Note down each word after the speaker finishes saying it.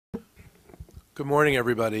Good morning,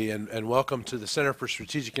 everybody, and welcome to the Center for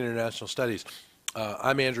Strategic International Studies.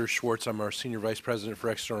 I'm Andrew Schwartz. I'm our Senior Vice President for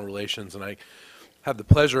External Relations, and I have the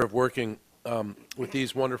pleasure of working with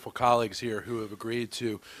these wonderful colleagues here who have agreed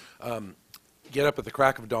to get up at the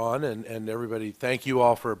crack of dawn. And everybody, thank you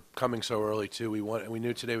all for coming so early, too. We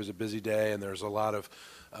knew today was a busy day, and there's a lot of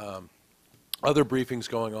other briefings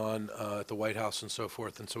going on at the White House and so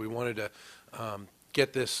forth, and so we wanted to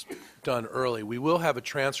get this done early. We will have a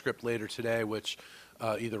transcript later today, which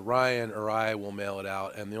either Ryan or I will mail it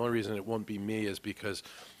out, and the only reason it won't be me is because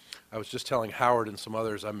I was just telling Howard and some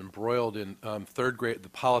others I'm embroiled in the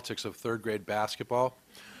politics of third grade basketball,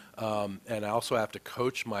 and I also have to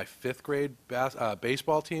coach my fifth grade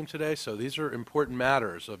baseball team today, so these are important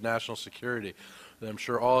matters of national security that I'm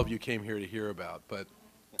sure all of you came here to hear about. But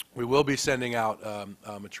we will be sending out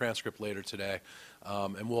a transcript later today,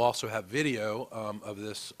 and we'll also have video of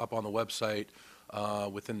this up on the website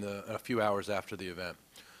within a few hours after the event.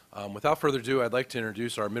 Without further ado, I'd like to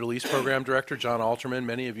introduce our Middle East Program Director, John Alterman.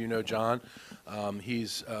 Many of you know John.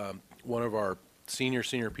 He's one of our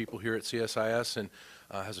senior people here at CSIS and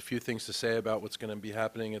has a few things to say about what's going to be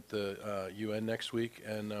happening at the UN next week.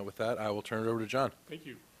 And with that, I will turn it over to John. Thank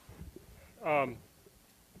you.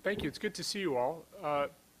 Thank you. It's good to see you all.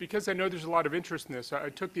 Because I know there's a lot of interest in this, I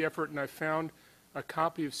took the effort and I found a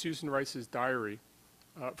copy of Susan Rice's diary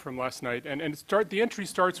from last night. And the entry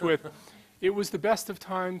starts with, "It was the best of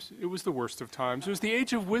times, it was the worst of times. It was the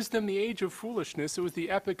age of wisdom, the age of foolishness. It was the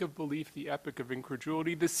epic of belief, the epic of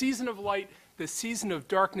incredulity, the season of light, the season of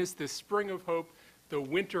darkness, the spring of hope, the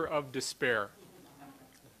winter of despair."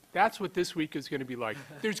 That's what this week is going to be like.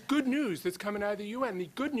 There's good news that's coming out of the UN. The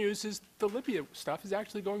good news is the Libya stuff is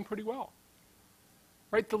actually going pretty well.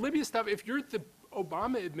 Right, the Libya stuff, if you're the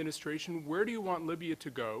Obama administration, where do you want Libya to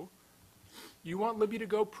go? You want Libya to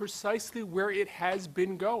go precisely where it has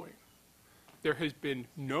been going. There has been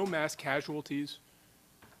no mass casualties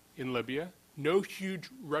in Libya, no huge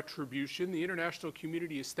retribution. The international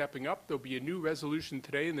community is stepping up. There'll be a new resolution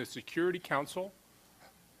today in the Security Council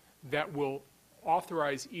that will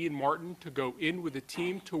authorize Ian Martin to go in with a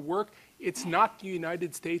team to work. It's not the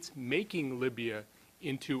United States making Libya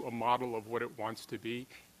into a model of what it wants to be.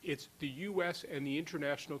 It's the U.S. and the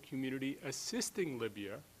international community assisting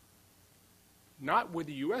Libya, not with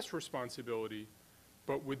the U.S. responsibility,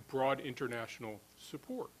 but with broad international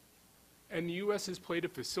support. And the U.S. has played a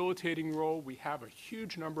facilitating role. We have a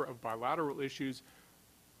huge number of bilateral issues,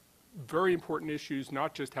 very important issues,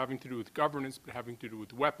 not just having to do with governance, but having to do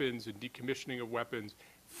with weapons and decommissioning of weapons,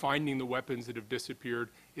 finding the weapons that have disappeared.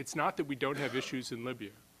 It's not that we don't have issues in Libya.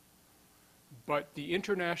 But the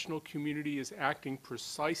international community is acting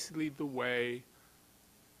precisely the way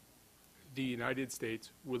the United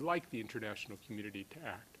States would like the international community to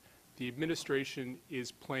act. The administration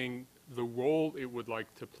is playing the role it would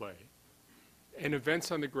like to play. And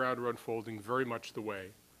events on the ground are unfolding very much the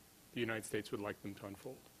way the United States would like them to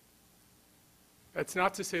unfold. That's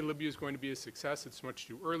not to say Libya is going to be a success. It's much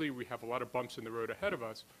too early. We have a lot of bumps in the road ahead of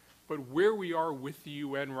us. But where we are with the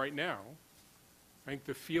UN right now, I think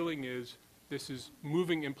the feeling is this is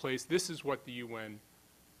moving in place. This is what the UN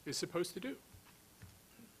is supposed to do.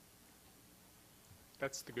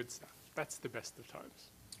 That's the good stuff. That's the best of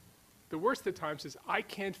times. The worst of times is I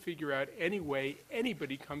can't figure out any way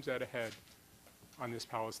anybody comes out ahead on this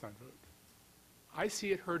Palestine vote. I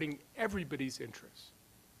see it hurting everybody's interests.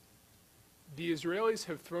 The Israelis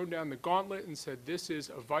have thrown down the gauntlet and said this is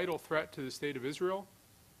a vital threat to the state of Israel.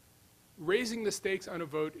 Raising the stakes on a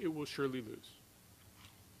vote, it will surely lose.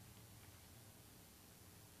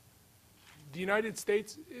 The United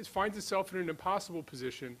States finds itself in an impossible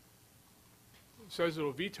position. It says it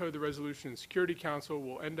will veto the resolution in the Security Council,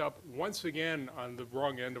 will end up once again on the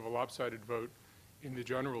wrong end of a lopsided vote in the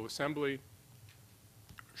General Assembly,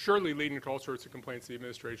 surely leading to all sorts of complaints the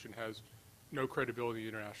administration has no credibility in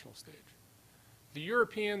the international stage. The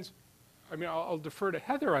Europeans, I mean, I'll defer to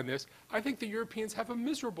Heather on this. I think the Europeans have a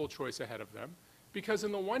miserable choice ahead of them because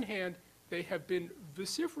on the one hand, they have been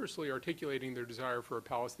vociferously articulating their desire for a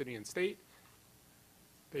Palestinian state.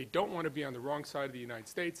 They don't want to be on the wrong side of the United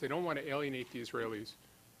States. They don't want to alienate the Israelis.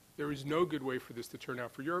 There is no good way for this to turn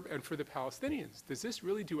out for Europe and for the Palestinians. Does this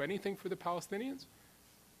really do anything for the Palestinians?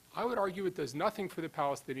 I would argue it does nothing for the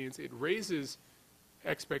Palestinians. It raises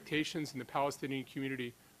expectations in the Palestinian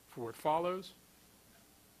community for what follows.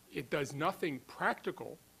 It does nothing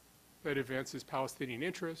practical that advances Palestinian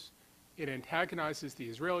interests. It antagonizes the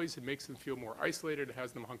Israelis. It makes them feel more isolated. It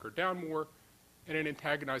has them hunker down more. And it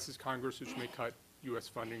antagonizes Congress, which may cut U.S.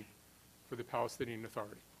 funding for the Palestinian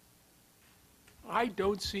Authority. I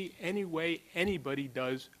don't see any way anybody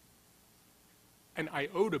does an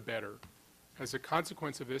iota better as a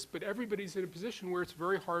consequence of this, but everybody's in a position where it's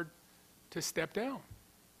very hard to step down.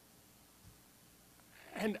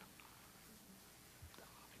 And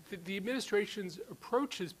the administration's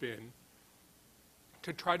approach has been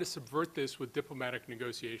to try to subvert this with diplomatic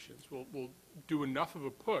negotiations. We'll do enough of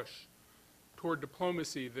a push toward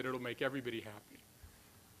diplomacy that it'll make everybody happy.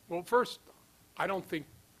 Well, first, I don't think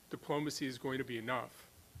diplomacy is going to be enough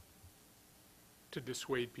to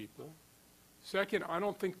dissuade people. Second, I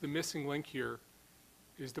don't think the missing link here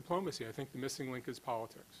is diplomacy. I think the missing link is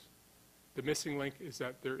politics. The missing link is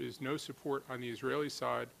that there is no support on the Israeli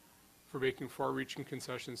side for making far-reaching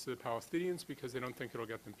concessions to the Palestinians because they don't think it'll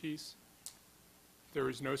get them peace. There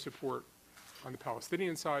is no support on the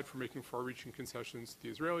Palestinian side for making far-reaching concessions to the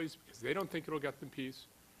Israelis because they don't think it'll get them peace.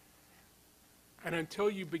 And until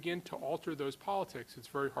you begin to alter those politics, it's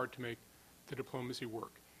very hard to make the diplomacy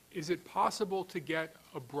work. Is it possible to get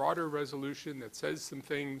a broader resolution that says some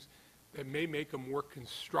things that may make a more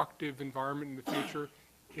constructive environment in the future?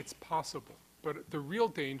 It's possible. But the real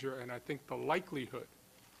danger, and I think the likelihood,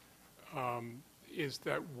 is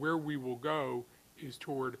that where we will go is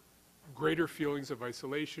toward greater feelings of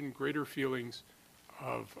isolation, greater feelings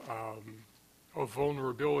of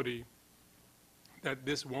vulnerability, that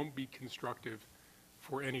this won't be constructive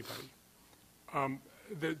for anybody.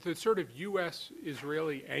 The sort of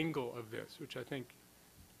U.S.-Israeli angle of this, which I think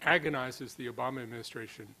agonizes the Obama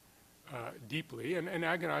administration deeply and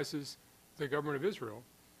agonizes the government of Israel,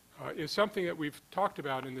 is something that we've talked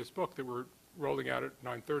about in this book that we're rolling out at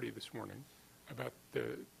 9:30 this morning about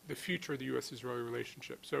the future of the U.S.-Israeli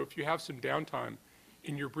relationship. So if you have some downtime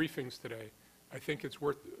in your briefings today, I think it's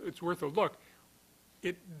worth a look.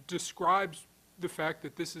 It describes the fact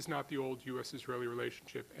that this is not the old U.S.-Israeli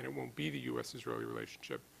relationship, and it won't be the U.S.-Israeli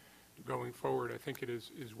relationship going forward. I think it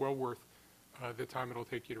is well worth the time it'll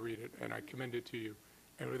take you to read it, and I commend it to you.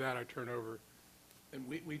 And with that, I turn over. And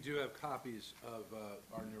we do have copies of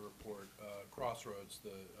our new report, Crossroads,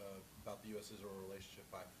 about the U.S.-Israel relationship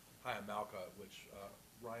by Chaim Malka, which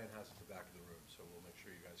Ryan has at the back of the room, so we'll make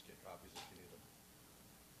sure you guys get copies if you need them.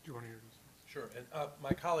 Do you want to hear this? Sure. And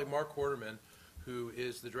my colleague, Mark Quarterman, who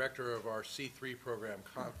is the director of our C3 program,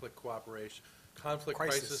 Conflict Cooperation,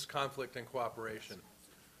 Crisis, Conflict, and Cooperation.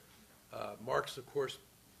 Mark's, of course,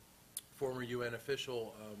 former UN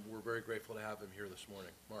official. We're very grateful to have him here this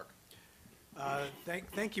morning. Mark.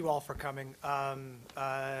 Thank you all for coming. After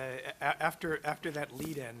that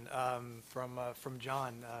lead-in from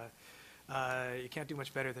John, you can't do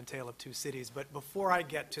much better than Tale of Two Cities. But before I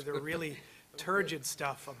get to the really turgid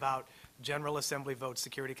stuff about General Assembly votes,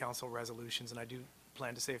 Security Council resolutions, and I do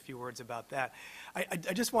plan to say a few words about that, I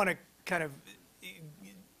just want to kind of,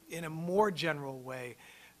 in a more general way,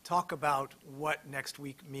 talk about what next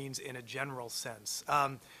week means in a general sense.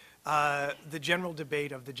 The general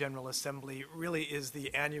debate of the General Assembly really is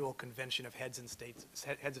the annual convention of heads of state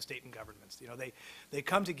and governments. You know, they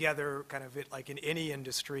come together kind of like in any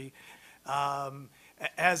industry,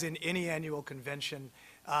 as in any annual convention.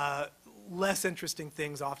 Less interesting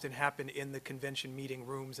things often happen in the convention meeting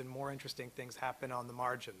rooms, and more interesting things happen on the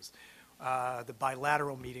margins. The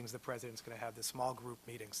bilateral meetings the president's going to have, the small group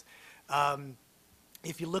meetings.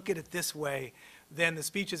 If you look at it this way, then the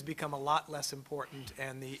speeches become a lot less important,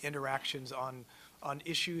 and the interactions on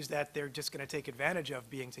issues that they're just going to take advantage of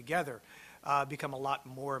being together become a lot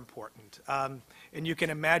more important. And you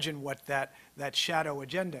can imagine what that shadow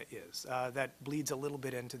agenda is that bleeds a little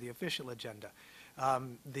bit into the official agenda.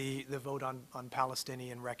 The vote on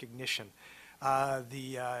Palestinian recognition,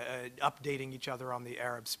 the updating each other on the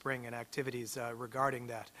Arab Spring and activities regarding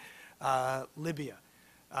that, Libya,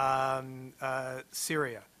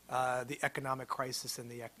 Syria, the economic crisis in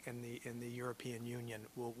the European Union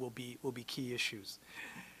will be key issues.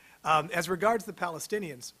 As regards the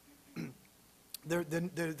Palestinians,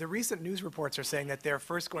 the recent news reports are saying that they're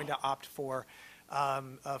first going to opt for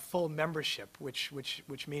full membership, which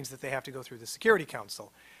means that they have to go through the Security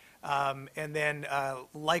Council. And then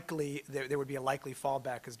likely, there would be a likely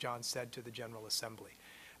fallback, as John said, to the General Assembly.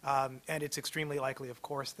 And it's extremely likely, of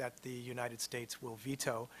course, that the United States will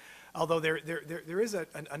veto, although there is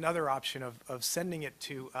another option of sending it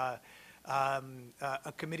to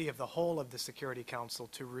a committee of the whole of the Security Council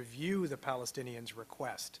to review the Palestinians'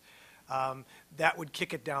 request. That would kick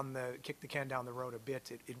the can down the road a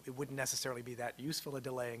bit. It wouldn't necessarily be that useful a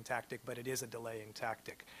delaying tactic, but it is a delaying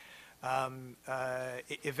tactic.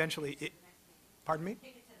 Eventually, pardon me?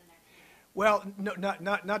 Well, no,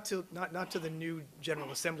 not to the new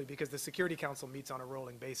General Assembly, because the Security Council meets on a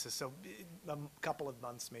rolling basis, so a couple of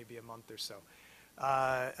months, maybe a month or so.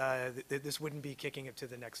 This wouldn't be kicking it to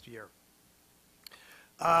the next year.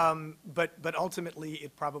 But ultimately,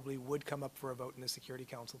 it probably would come up for a vote in the Security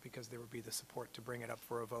Council because there would be the support to bring it up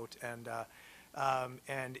for a vote,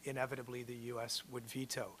 and inevitably the U.S. would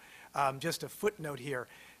veto. Just a footnote here,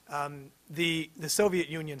 the Soviet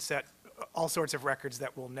Union set all sorts of records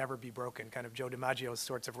that will never be broken, kind of Joe DiMaggio's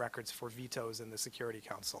sorts of records for vetoes in the Security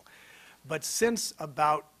Council. But since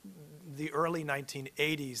about the early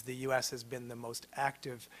 1980s, the U.S. has been the most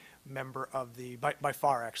active member of the, by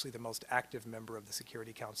far actually, the most active member of the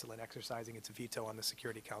Security Council in exercising its veto on the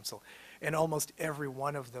Security Council. And almost every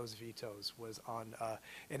one of those vetoes was on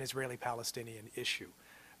an Israeli-Palestinian issue.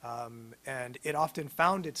 And it often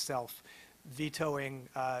found itself vetoing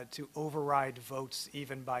to override votes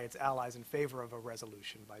even by its allies in favor of a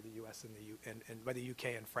resolution by the U.S. and by the UK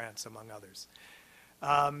and France, among others.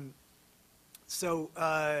 So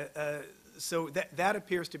that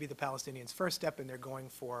appears to be the Palestinians' first step, and they're going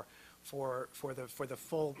for the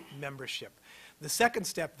full membership. The second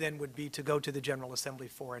step then would be to go to the General Assembly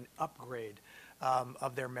for an upgrade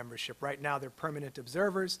of their membership. Right now, they're permanent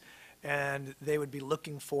observers, and they would be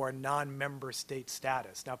looking for non-member state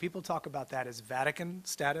status. Now, people talk about that as Vatican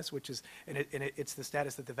status, which is, it's the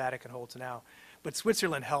status that the Vatican holds now. But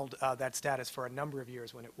Switzerland held that status for a number of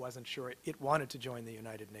years when it wasn't sure it wanted to join the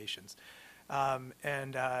United Nations.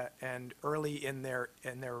 And early in their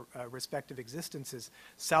respective existences,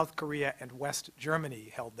 South Korea and West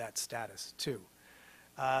Germany held that status too.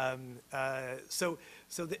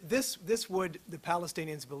 This would, the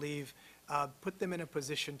Palestinians believe, put them in a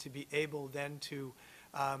position to be able then to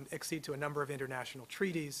accede to a number of international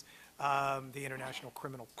treaties, the International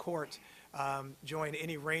Criminal Court, join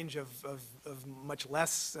any range of much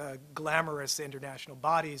less glamorous international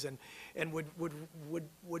bodies, and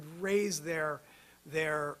would raise their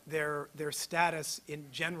status in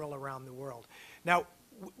general around the world. Now,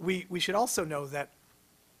 we should also know that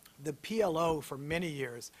the PLO for many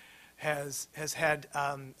years has had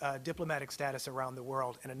diplomatic status around the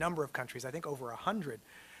world in a number of countries. I think over 100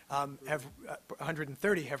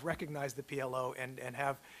 130 have recognized the PLO and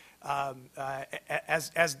have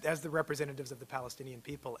as the representatives of the Palestinian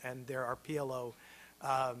people, and there are PLO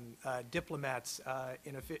diplomats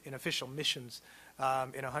in official missions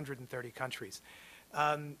in 130 countries.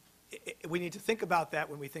 We need to think about that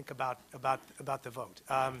when we think about the vote.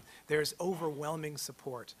 There's overwhelming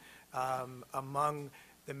support among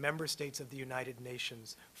the member states of the United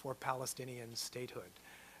Nations for Palestinian statehood.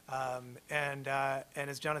 And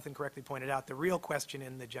as Jonathan correctly pointed out, the real question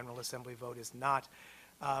in the General Assembly vote is not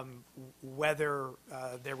whether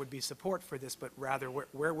there would be support for this, but rather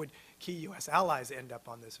where would key U.S. allies end up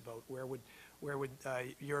on this vote? Where would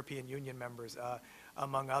European Union members,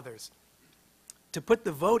 among others? To put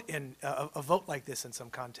the vote in, a vote like this in some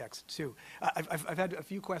context, too. I've had a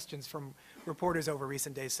few questions from reporters over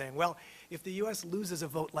recent days saying, well, if the U.S. loses a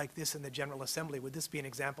vote like this in the General Assembly, would this be an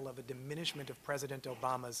example of a diminishment of President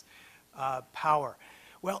Obama's power?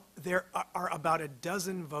 Well, there are about a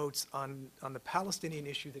dozen votes on the Palestinian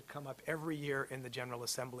issue that come up every year in the General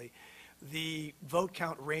Assembly. The vote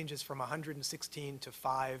count ranges from 116 to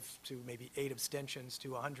 5 to maybe 8 abstentions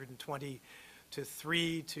to 120 to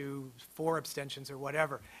 3 to 4 abstentions or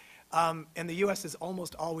whatever. And the U.S. is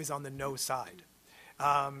almost always on the no side.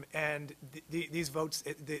 And these votes,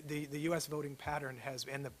 the U.S. voting pattern has,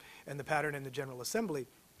 and the pattern in the General Assembly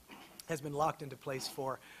has been locked into place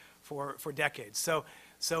for decades.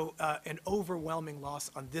 So an overwhelming loss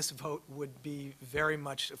on this vote would be very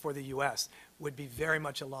much, for the U.S., would be very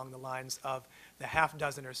much along the lines of the half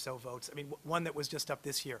dozen or so votes. I mean, one that was just up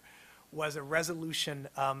this year was a resolution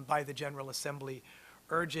by the General Assembly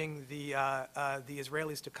urging the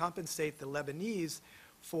Israelis to compensate the Lebanese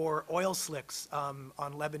for oil slicks on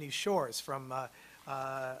Lebanese shores from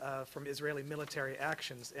Israeli military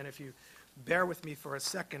actions. And if you bear with me for a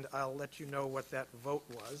second, I'll let you know what that vote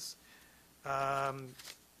was.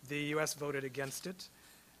 The U.S. voted against it,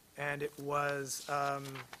 and it was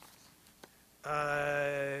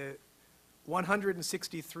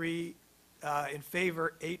 163 in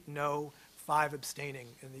favor, 8 no, 5 abstaining,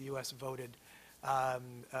 and the U.S. voted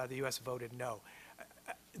no.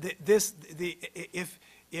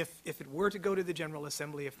 If it were to go to the General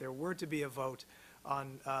Assembly, if there were to be a vote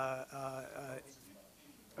on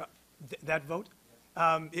that vote,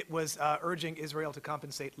 it was urging Israel to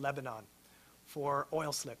compensate Lebanon for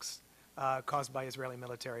oil slicks caused by Israeli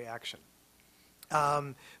military action.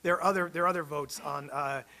 There are other votes on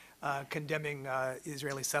condemning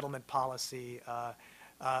Israeli settlement policy,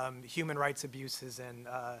 human rights abuses,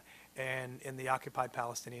 and in the occupied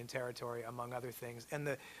Palestinian territory, among other things. And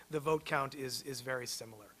the vote count is very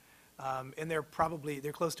similar. And they're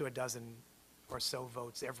close to a dozen or so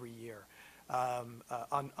votes every year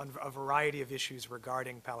on a variety of issues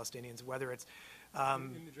regarding Palestinians, whether it's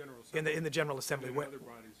In the General Assembly. in the General Assembly. And in other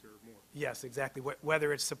bodies there are more. Yes, exactly.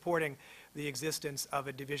 Whether it's supporting the existence of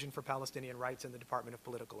a division for Palestinian rights in the Department of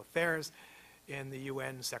Political Affairs, in the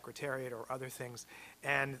UN Secretariat, or other things.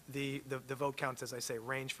 And the vote counts, as I say,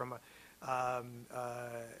 range from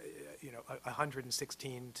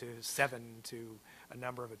 116 to 7 to a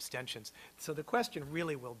number of abstentions. So the question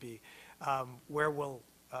really will be, where will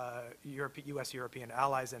U.S. European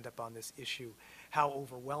allies end up on this issue? How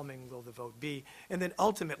overwhelming will the vote be? And then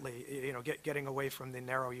ultimately, getting away from the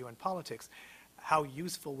narrow UN politics, how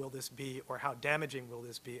useful will this be, or how damaging will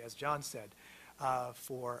this be, as John said,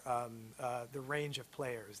 for the range of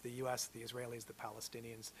players, the U.S., the Israelis, the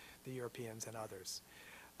Palestinians, the Europeans, and others.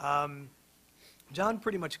 John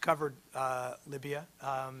pretty much covered Libya.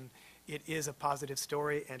 It is a positive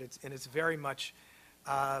story, and it's very much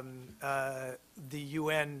the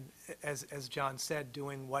UN, as John said,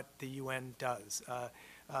 doing what the UN does.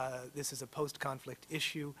 This is a post-conflict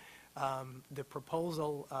issue. The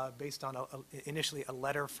proposal, based on initially a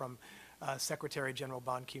letter from Secretary General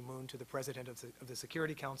Ban Ki-moon to the President of the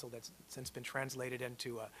Security Council, that's since been translated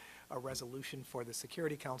into a resolution for the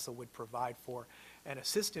Security Council, would provide for an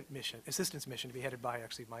assistance mission to be headed by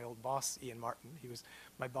actually my old boss, Ian Martin. He was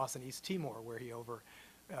my boss in East Timor, where he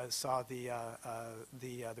saw the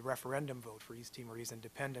referendum vote for East Timorese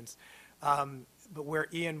independence, but where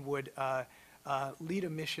Ian would lead a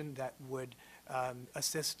mission that would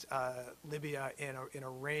assist Libya in a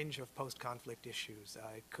range of post-conflict issues.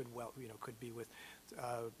 It could be with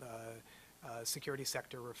security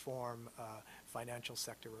sector reform, financial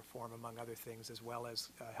sector reform, among other things, as well as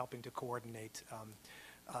helping to coordinate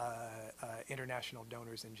international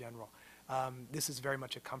donors in general. This is very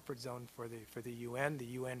much a comfort zone for the UN. The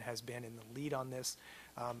UN has been in the lead on this.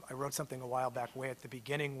 I wrote something a while back, way at the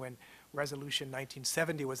beginning, when Resolution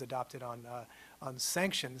 1970 was adopted on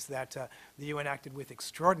sanctions, that the UN acted with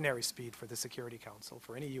extraordinary speed for the Security Council,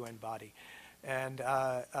 for any UN body, and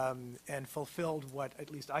fulfilled what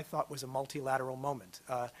at least I thought was a multilateral moment.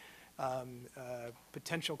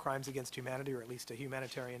 Potential crimes against humanity, or at least a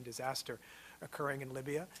humanitarian disaster occurring in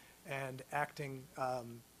Libya, and acting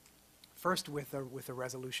first with a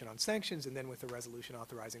resolution on sanctions, and then with a resolution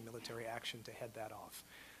authorizing military action to head that off.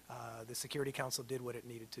 The Security Council did what it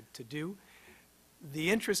needed to do.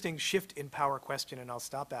 The interesting shift in power question, and I'll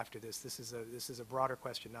stop after this, this is a broader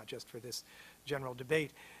question, not just for this general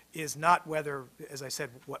debate, is not whether, as I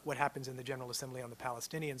said, what happens in the General Assembly on the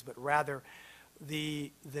Palestinians, but rather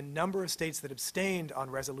the number of states that abstained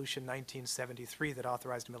on Resolution 1973 that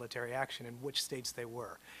authorized military action, and which states they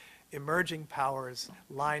were. Emerging powers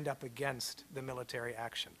lined up against the military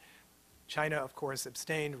action. China, of course,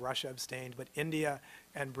 abstained, Russia abstained, but India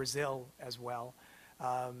and Brazil as well.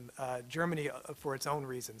 Germany for its own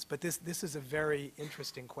reasons. But this is a very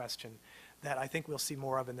interesting question that I think we'll see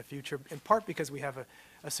more of in the future, in part because we have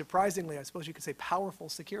a surprisingly, I suppose you could say, powerful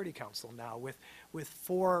Security Council now, with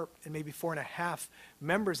 4 and maybe 4.5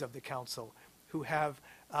 members of the Council who have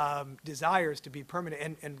desires to be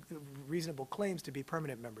permanent and reasonable claims to be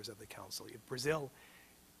permanent members of the Council. You have Brazil,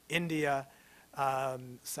 India,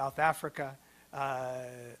 South Africa,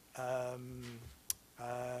 I'm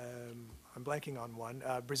blanking on one,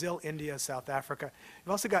 Brazil, India, South Africa.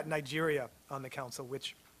 You've also got Nigeria on the Council,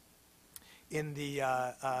 which in the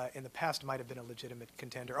past might have been a legitimate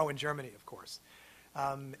contender. Oh, and Germany, of course.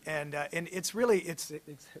 And it's really,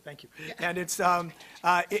 thank you. Yeah. And it's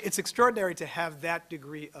extraordinary to have that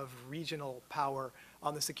degree of regional power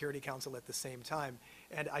on the Security Council at the same time.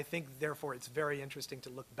 And I think, therefore, it's very interesting to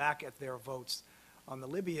look back at their votes on the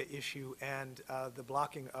Libya issue and the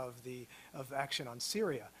blocking of action on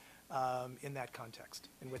Syria in that context.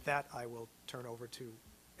 And with that, I will turn over to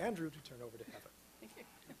Andrew to turn over to Heather.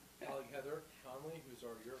 Colleague Heather Conley, who's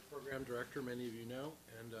our Europe Program Director, many of you know,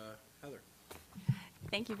 and Heather.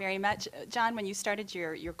 Thank you very much. John, when you started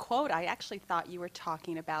your quote, I actually thought you were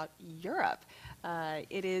talking about Europe.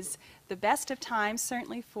 It is the best of times,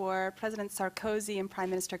 certainly for President Sarkozy and Prime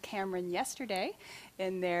Minister Cameron yesterday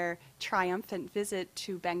in their triumphant visit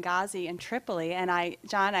to Benghazi and Tripoli. And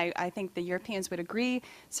John, I think the Europeans would agree,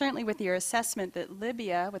 certainly with your assessment that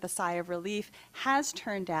Libya, with a sigh of relief, has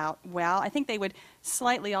turned out well. I think they would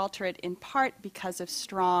slightly alter it in part because of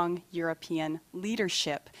strong European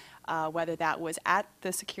leadership. Whether that was at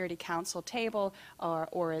the Security Council table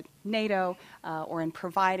or at NATO or in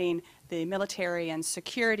providing the military and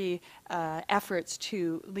security efforts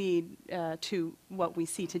to lead to what we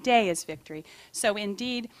see today as victory. So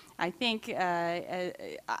indeed, I think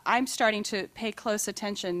I'm starting to pay close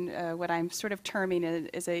attention, what I'm sort of terming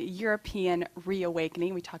is a European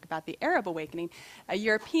reawakening. We talk about the Arab awakening, a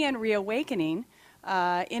European reawakening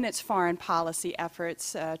in its foreign policy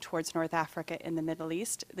efforts towards North Africa and the Middle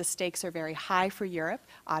East. The stakes are very high for Europe,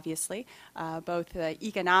 obviously, both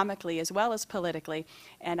economically as well as politically.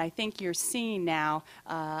 And I think you're seeing now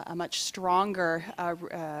a much stronger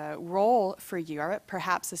role for Europe.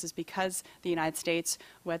 Perhaps this is because the United States,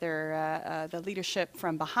 whether the leadership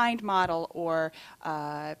from behind model or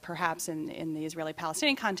perhaps in the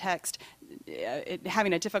Israeli-Palestinian context,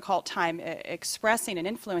 having a difficult time expressing and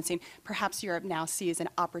influencing, perhaps Europe now sees an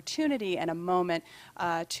opportunity and a moment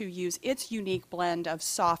to use its unique blend of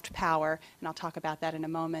soft power, and I'll talk about that in a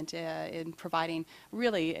moment, in providing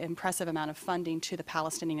really impressive amount of funding to the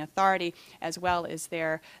Palestinian Authority, as well as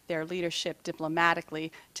their leadership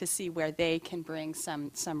diplomatically, to see where they can bring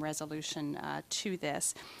some resolution to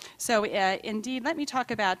this. So indeed, let me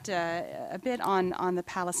talk about a bit on the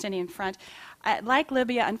Palestinian front. Like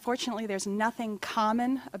Libya, unfortunately, there's nothing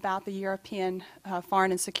common about the European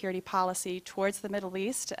foreign and security policy towards the Middle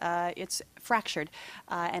East. It's fractured,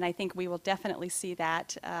 and I think we will definitely see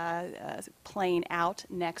that playing out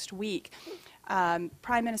next week.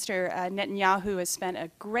 Prime Minister Netanyahu has spent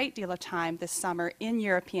a great deal of time this summer in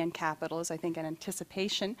European capitals, I think in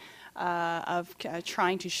anticipation of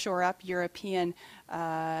trying to shore up European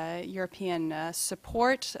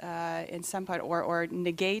support in some part, or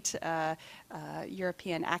negate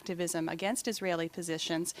European activism against Israeli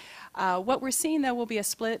positions. What we're seeing, though, will be a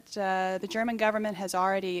split. The German government has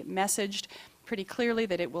already messaged pretty clearly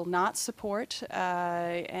that it will not support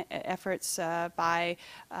efforts by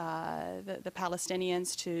the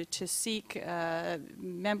Palestinians to seek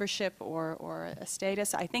membership or a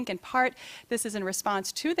status. I think in part this is in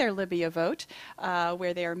response to their Libya vote,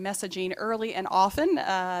 where they are messaging early and often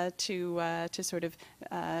to sort of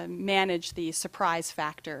manage the surprise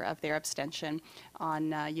factor of their abstention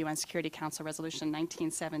on UN Security Council Resolution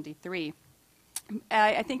 1973.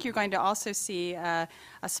 I think you're going to also see a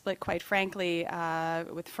split, quite frankly,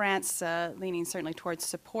 with France leaning certainly towards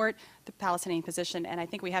support the Palestinian position, and I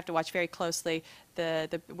think we have to watch very closely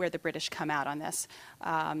where the British come out on this.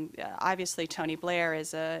 Obviously, Tony Blair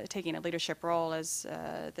is taking a leadership role as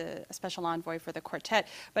the special envoy for the quartet,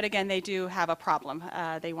 but again, they do have a problem.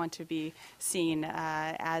 They want to be seen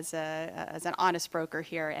as an honest broker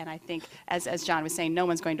here, and I think, as John was saying, no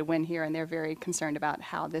one's going to win here, and they're very concerned about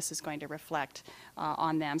how this is going to reflect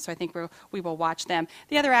on them. So I think we will watch them.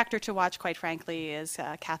 The other actor to watch, quite frankly, is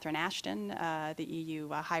Catherine Ashton, the EU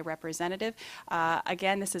High Representative.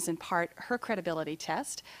 Again, this is in part her credibility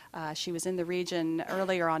test. She was in the region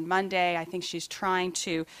earlier on Monday. I think she's trying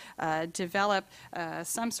to develop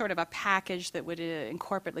some sort of a package that would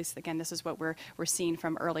incorporate, at least again, this is what we're seeing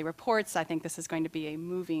from early reports. I think this is going to be a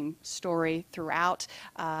moving story throughout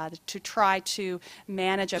to try to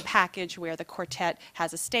manage a package where the quartet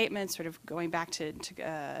has a statement, sort of going back to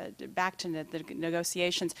the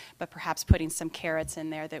negotiations, but perhaps putting some carrots in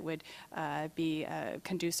there that would be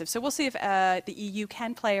conducive. So we'll see if the EU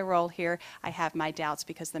can play a role here. I have my doubts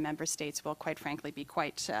because the member states will, quite frankly, be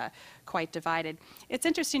quite divided. It's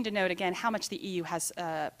interesting to note again how much the EU has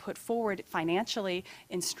put forward financially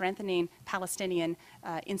in strengthening Palestinian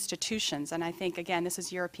institutions, and I think again this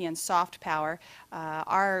is European soft power.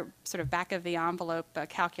 Our sort of back of the envelope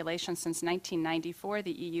calculation since 1994,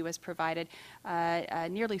 the EU has provided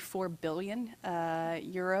nearly 4 billion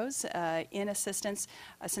euros in assistance.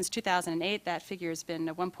 Since 2008, that figure has been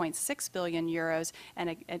 1.6 billion euros,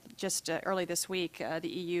 and just early this week, the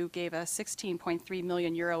EU gave a 16.3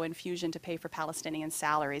 million euro infusion to pay for Palestinian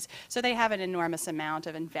salaries. So they have an enormous amount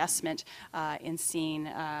of investment in seeing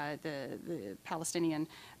the Palestinian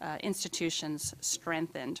institutions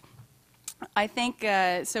strengthened. I think,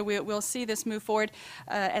 so we'll see this move forward.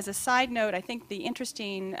 As a side note, I think the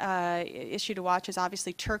interesting issue to watch is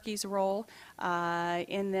obviously Turkey's role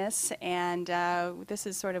in this, and this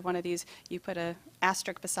is sort of one of these, you put a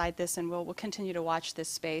asterisk beside this, and we'll continue to watch this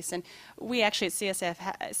space. And we actually at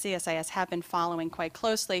CSIS have been following quite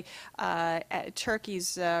closely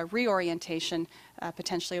Turkey's reorientation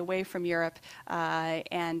potentially away from Europe,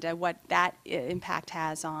 and what that impact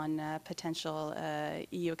has on potential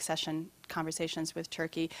EU accession conversations with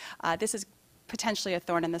Turkey. This is potentially a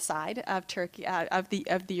thorn in the side of Turkey, of the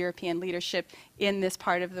European leadership in this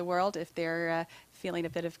part of the world, if they're feeling a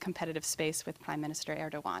bit of competitive space with Prime Minister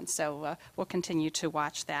Erdogan. So we'll continue to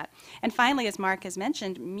watch that. And finally, as Mark has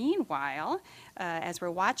mentioned, meanwhile, as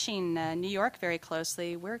we're watching New York very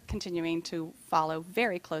closely, we're continuing to follow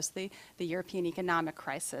very closely the European economic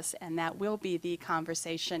crisis, and that will be the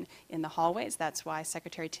conversation in the hallways. That's why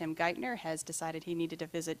Secretary Tim Geithner has decided he needed to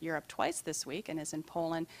visit Europe twice this week and is in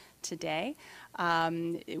Poland today.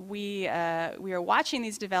 We are watching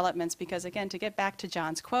these developments because, again, to get back to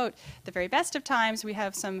John's quote, the very best of times we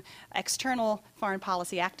have some external foreign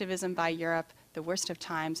policy activism by Europe. The worst of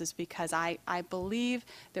times is because I believe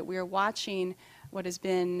that we are watching what has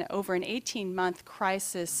been over an 18-month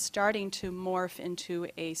crisis starting to morph into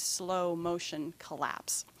a slow motion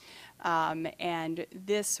collapse. And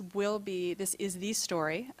this is the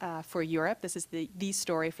story for Europe. This is the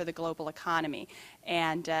story for the global economy.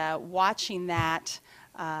 And watching that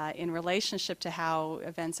in relationship to how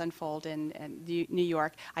events unfold in New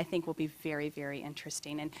York, I think will be very, very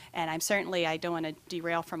interesting. And I'm certainly, I don't want to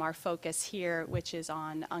derail from our focus here, which is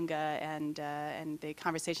on UNGA and the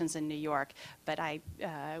conversations in New York, but I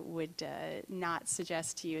would not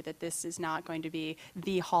suggest to you that this is not going to be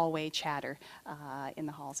the hallway chatter in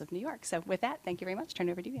the halls of New York. So with that, thank you very much. Turn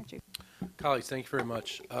it over to you, Andrew. Colleagues, thank you very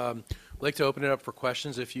much. I'd like to open it up for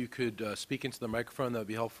questions. If you could speak into the microphone, that would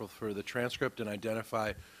be helpful for the transcript, and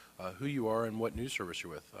identify who you are and what news service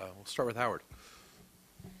you're with. We'll start with Howard.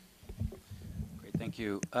 Great, thank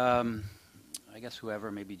you. I guess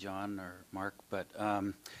whoever, maybe John or Mark, but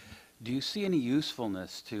do you see any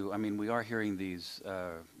usefulness to, I mean, we are hearing these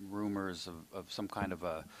rumors of some kind of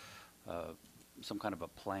a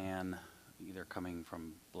plan, either coming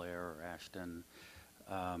from Blair or Ashton,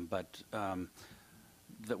 but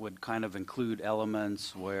that would kind of include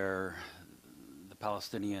elements where the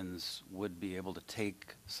Palestinians would be able to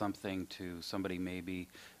take something to somebody, maybe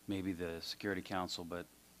the Security Council, but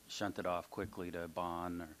shunt it off quickly to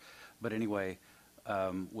Bonn. But anyway,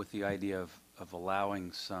 with the idea of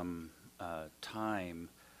allowing some time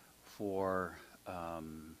for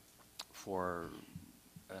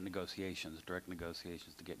negotiations, direct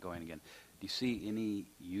negotiations to get going again. Do you see any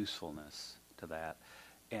usefulness to that?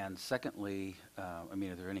 And secondly, I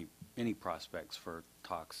mean, are there any prospects for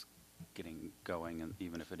talks getting going, and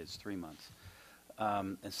even if it is 3 months?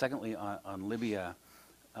 And secondly, on Libya,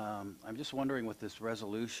 I'm just wondering with this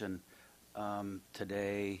resolution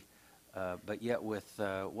today, but yet with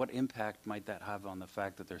what impact might that have on the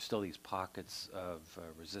fact that there's still these pockets of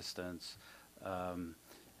resistance?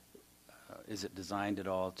 Is it designed at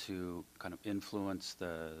all to kind of influence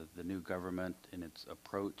the new government in its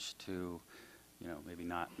approach to, you know, maybe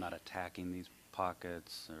not attacking these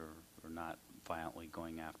pockets or not violently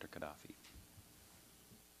going after Gaddafi?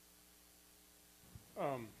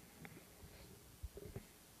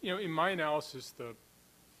 You know, in my analysis, the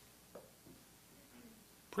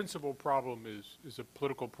principal problem is a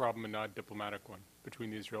political problem and not a diplomatic one between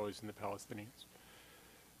the Israelis and the Palestinians.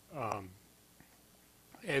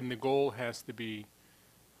 And the goal has to be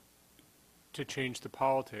to change the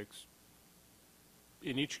politics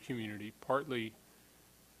in each community, partly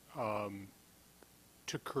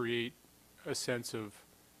to create a sense of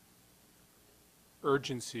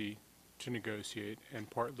urgency to negotiate, and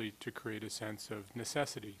partly to create a sense of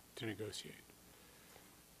necessity to negotiate.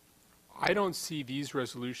 I don't see these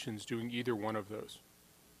resolutions doing either one of those.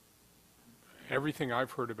 Everything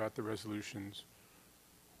I've heard about the resolutions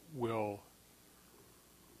will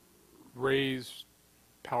raise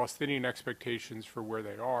Palestinian expectations for where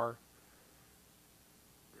they are,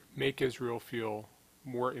 make Israel feel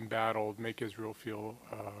more embattled, make Israel feel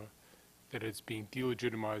that it's being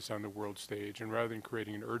delegitimized on the world stage, and rather than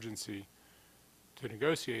creating an urgency to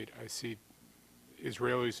negotiate, I see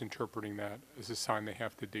Israelis interpreting that as a sign they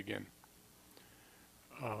have to dig in.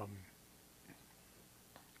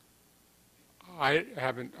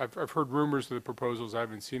 I've heard rumors of the proposals. I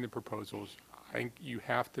haven't seen the proposals. I think you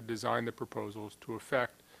have to design the proposals to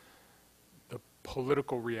affect the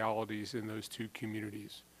political realities in those two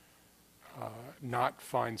communities, not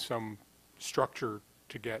find some structure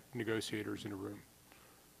to get negotiators in a room.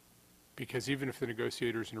 Because even if the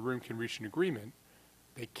negotiators in a room can reach an agreement,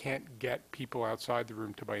 they can't get people outside the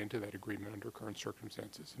room to buy into that agreement under current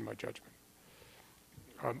circumstances, in my judgment.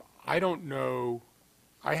 I don't know,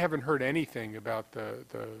 I haven't heard anything about the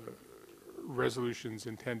resolutions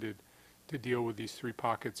intended to deal with these 3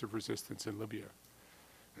 pockets of resistance in Libya.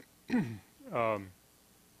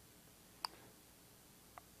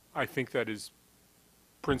 I think that is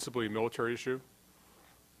principally a military issue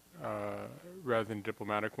rather than a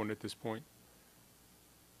diplomatic one at this point.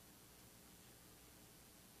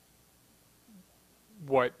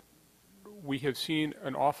 What we have seen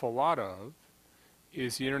an awful lot of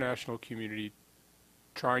is the international community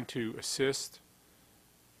trying to assist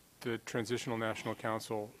the Transitional National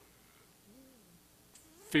Council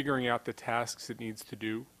figuring out the tasks it needs to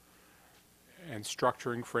do and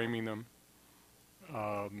structuring, framing them,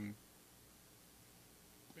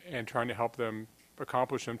 and trying to help them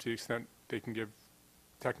accomplish them to the extent they can give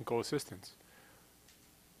technical assistance.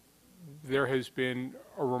 There has been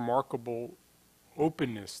a remarkable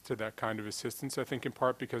openness to that kind of assistance, I think in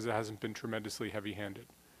part because it hasn't been tremendously heavy-handed.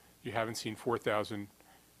 You haven't seen 4,000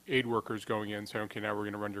 aid workers going in saying, okay, now we're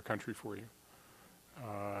going to run your country for you.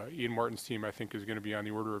 Ian Martin's team, I think, is going to be on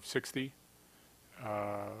the order of 60,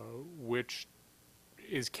 which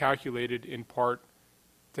is calculated in part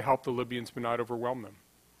to help the Libyans but not overwhelm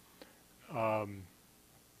them.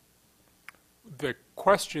 The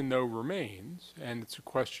question, though, remains, and it's a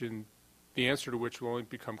question, the answer to which will only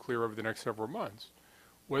become clear over the next several months,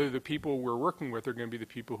 whether the people we're working with are going to be the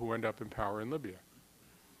people who end up in power in Libya.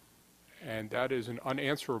 And that is an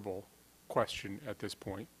unanswerable question at this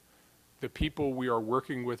point. The people we are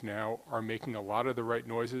working with now are making a lot of the right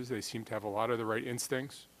noises. They seem to have a lot of the right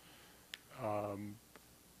instincts.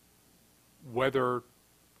 Whether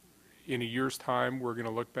in a year's time we're going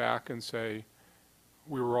to look back and say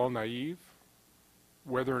we were all naive,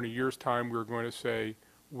 whether in a year's time we're going to say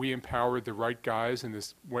we empowered the right guys and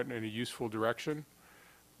this went in a useful direction,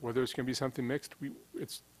 whether it's going to be something mixed,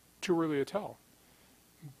 it's too early to tell.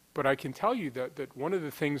 But I can tell you that one of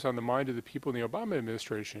the things on the mind of the people in the Obama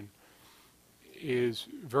administration is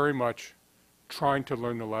very much trying to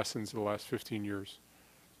learn the lessons of the last 15 years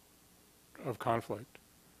of conflict,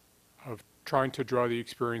 of trying to draw the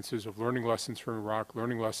experiences of learning lessons from Iraq,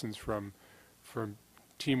 learning lessons from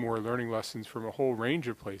Timor, learning lessons from a whole range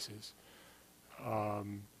of places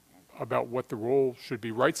about what the role should be,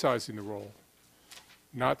 right-sizing the role,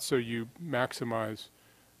 not so you maximize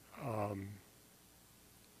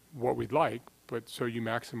what we'd like, but so you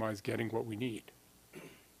maximize getting what we need.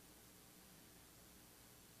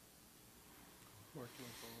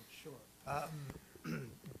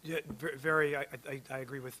 Yeah, I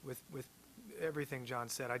agree with everything John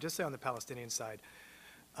said. I just say on the Palestinian side,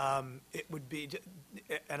 it would be,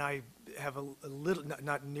 and I have a little,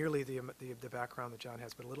 not nearly the background that John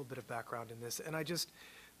has, but a little bit of background in this, and I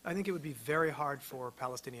think it would be very hard for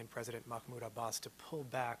Palestinian President Mahmoud Abbas to pull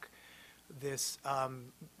back this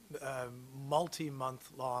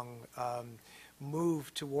multi-month-long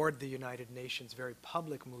move toward the United Nations, very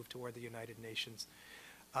public move toward the United Nations,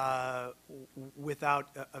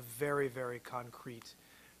 without a very, very concrete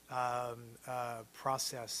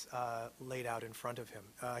process laid out in front of him.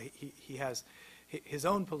 He has his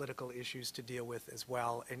own political issues to deal with as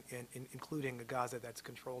well, including Gaza that's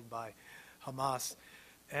controlled by Hamas.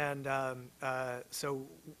 And so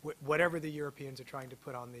whatever the Europeans are trying to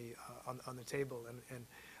put on the table, and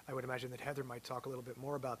I would imagine that Heather might talk a little bit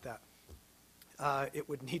more about that, it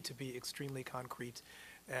would need to be extremely concrete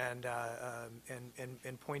and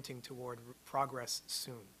pointing toward progress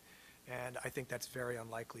soon. And I think that's very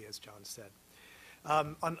unlikely, as John said.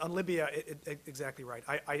 On Libya, exactly right.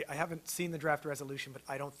 I haven't seen the draft resolution, but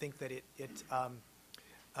I don't think that it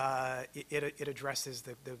addresses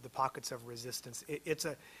the pockets of resistance. It's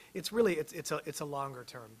a longer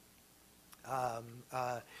term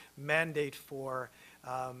mandate for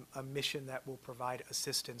a mission that will provide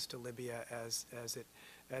assistance to Libya as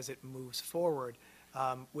it moves forward,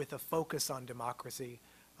 with a focus on democracy,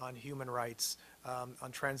 on human rights,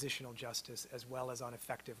 on transitional justice, as well as on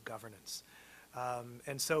effective governance.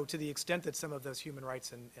 And so to the extent that some of those human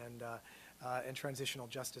rights and transitional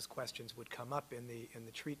justice questions would come up in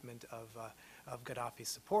the treatment of Gaddafi's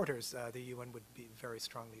supporters, the UN would be very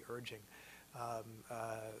strongly urging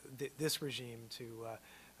this regime to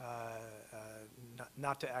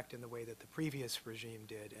not to act in the way that the previous regime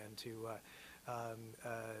did, and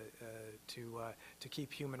to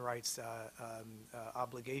keep human rights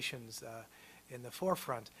obligations in the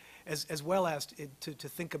forefront, as well as to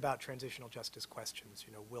think about transitional justice questions.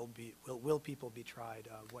 You know, will people be tried?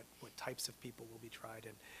 What types of people will be tried,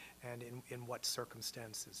 and in what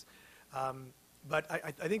circumstances? But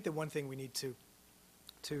I think the one thing we need to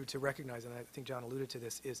recognize, and I think John alluded to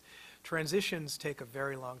this, is transitions take a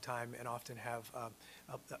very long time and often have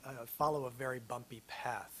follow a very bumpy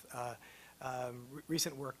path.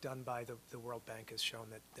 Recent work done by the World Bank has shown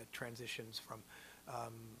that transitions from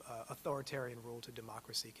authoritarian rule to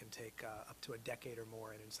democracy can take up to a decade or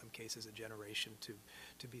more, and in some cases a generation to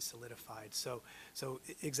be solidified. So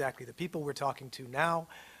exactly, the people we're talking to now,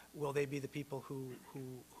 will they be the people who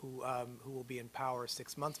will be in power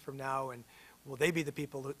 6 months from now, and will they be the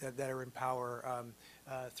people that are in power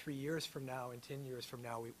 3 years from now and 10 years from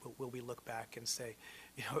now? Will we look back and say,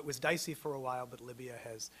 you know, it was dicey for a while, but Libya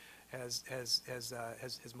has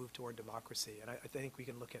moved toward democracy. And I think we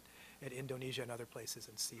can look at Indonesia and other places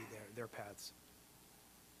and see their paths.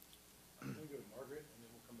 I'm going to go to Margaret, and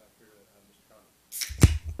then we'll come back here to Mr.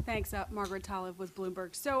 Conley. Thanks, Margaret Talev with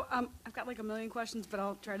Bloomberg. So I've got like a million questions, but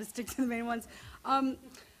I'll try to stick to the main ones.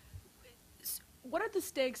 What are the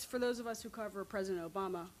stakes for those of us who cover President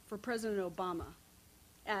Obama,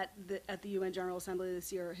 at the UN General Assembly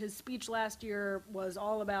this year? His speech last year was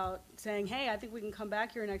all about saying, hey, I think we can come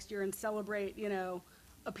back here next year and celebrate, you know,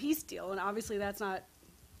 a peace deal. And obviously that's not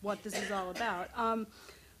what this is all about.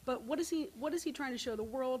 But what is he trying to show the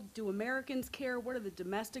world? Do Americans care? What are the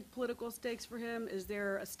domestic political stakes for him? Is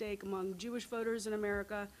there a stake among Jewish voters in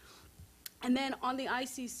America? And then on the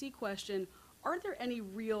ICC question, are there any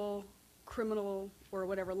real criminal or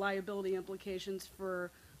whatever liability implications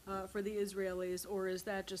for the Israelis, or is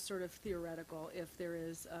that just sort of theoretical if there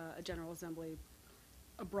is a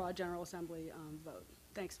broad General Assembly vote?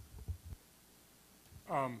 Thanks.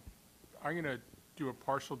 I'm going to do a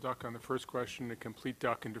partial duck on the first question, a complete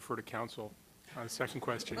duck, and defer to counsel on the second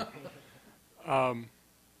question. The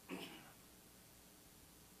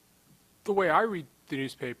way I read the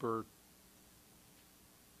newspaper,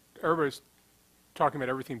 everybody's talking about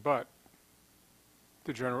everything but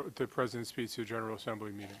the President's speech to the General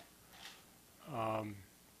Assembly meeting.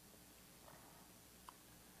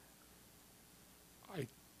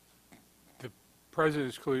 The President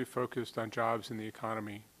is clearly focused on jobs and the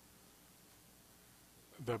economy.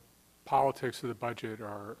 The politics of the budget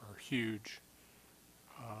are huge.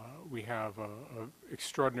 We have a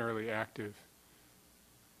extraordinarily active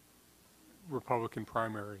Republican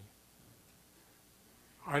primary.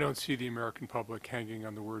 I don't see the American public hanging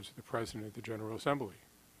on the words of the President at the General Assembly.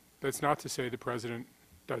 That's not to say the President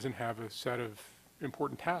doesn't have a set of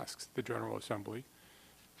important tasks at the General Assembly.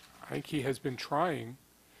 I think he has been trying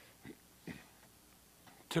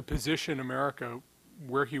to position America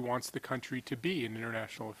where he wants the country to be in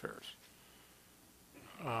international affairs.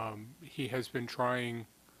 He has been trying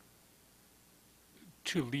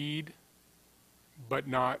to lead but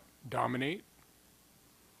not dominate.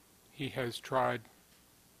 He has tried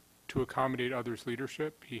to accommodate others'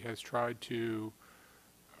 leadership. He has tried to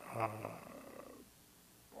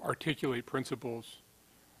articulate principles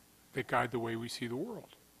that guide the way we see the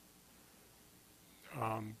world.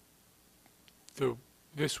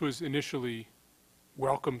 This was initially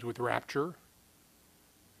welcomed with rapture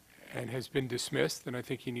and has been dismissed, and I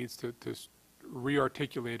think he needs to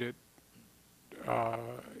re-articulate it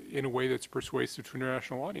in a way that's persuasive to an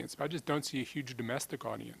international audience. But I just don't see a huge domestic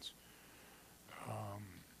audience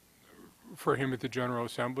for him at the General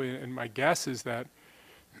Assembly, and my guess is that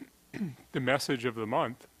the message of the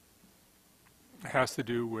month has to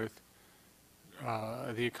do with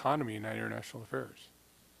the economy and not international affairs.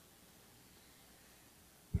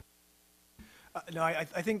 No, I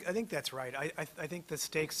think that's right. I think the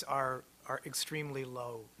stakes are extremely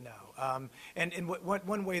low now. And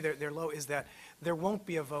one way they're low is that there won't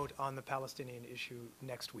be a vote on the Palestinian issue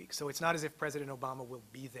next week. So it's not as if President Obama will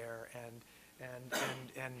be there and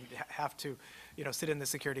have to, you know, sit in the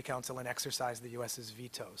Security Council and exercise the U.S.'s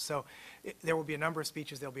veto. So there will be a number of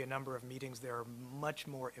speeches, there'll be a number of meetings. There are much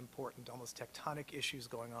more important, almost tectonic issues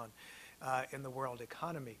going on in the world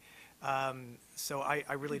economy. So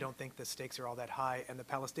I really don't think the stakes are all that high, and the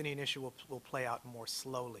Palestinian issue will play out more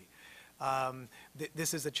slowly.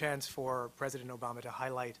 This is a chance for President Obama to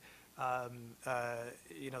highlight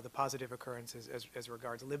you know, the positive occurrences as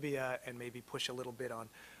regards Libya, and maybe push a little bit on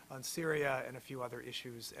Syria and a few other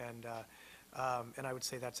issues, and I would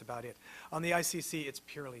say that's about it. On the ICC, it's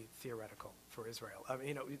purely theoretical for Israel. I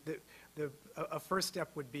mean, you know, a first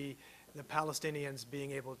step would be the Palestinians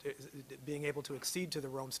being able to accede to the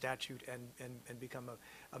Rome Statute and become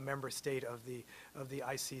a member state of the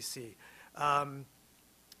ICC.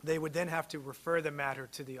 They would then have to refer the matter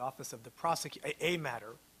to the office of the prosecutor, a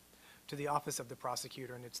matter to the office of the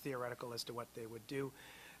prosecutor, and it's theoretical as to what they would do.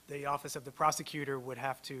 The office of the prosecutor would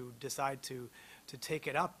have to decide to take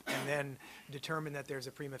it up and then determine that there's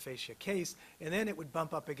a prima facie case, and then it would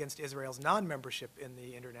bump up against Israel's non-membership in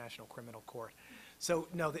the International Criminal Court. So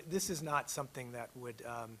no, this is not something that would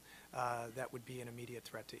be an immediate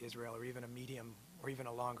threat to Israel, or even a medium or even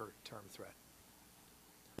a longer-term threat.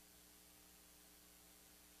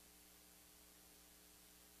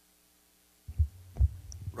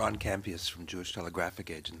 Ron Campius from Jewish Telegraphic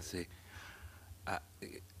Agency.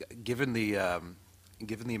 Given the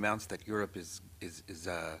amounts that Europe has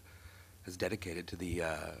dedicated to the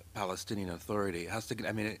Palestinian Authority,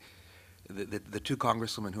 I mean, the two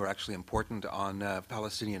congresswomen who are actually important on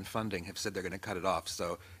Palestinian funding have said they're going to cut it off.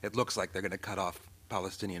 So it looks like they're going to cut off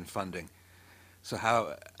Palestinian funding. So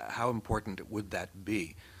how important would that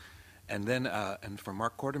be? And then, and for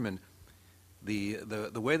Mark Quarterman, the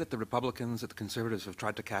way that the Republicans and the conservatives have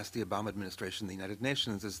tried to cast the Obama administration in the United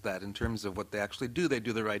Nations is that in terms of what they actually do, they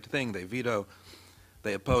do the right thing. They veto,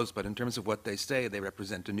 they oppose, but in terms of what they say, they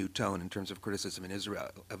represent a new tone in terms of criticism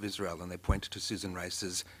of Israel, and they point to Susan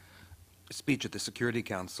Rice's speech at the Security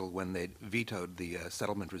Council when they vetoed the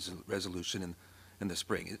settlement resolution in the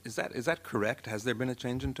spring. Is that correct? Has there been a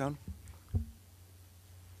change in tone?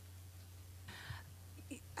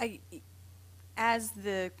 As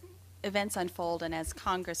the events unfold and as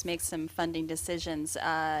Congress makes some funding decisions,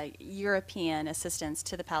 European assistance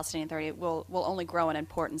to the Palestinian Authority will only grow in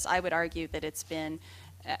importance. I would argue that it's been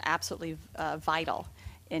absolutely vital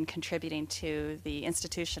in contributing to the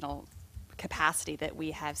institutional capacity that we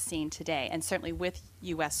have seen today, and certainly with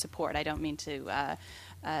U.S. support. I don't mean to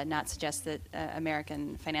not suggest that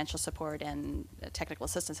American financial support and technical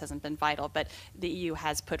assistance hasn't been vital, but the EU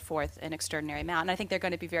has put forth an extraordinary amount, and I think they're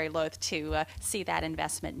going to be very loath to see that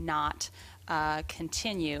investment not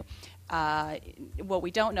continue. What we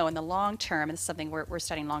don't know in the long term, and this is something we're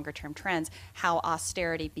studying longer term trends, how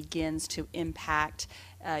austerity begins to impact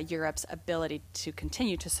Europe's ability to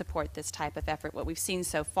continue to support this type of effort. What we've seen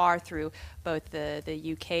so far through both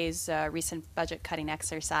the UK's recent budget cutting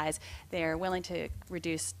exercise, they're willing to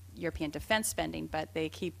reduce European defense spending, but they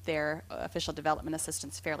keep their official development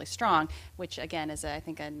assistance fairly strong, which again is, I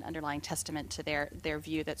think, an underlying testament to their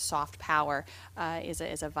view that soft power is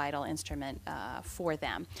a vital instrument for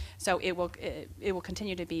them. So it will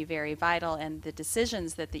continue to be very vital, and the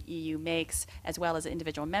decisions that the EU makes, as well as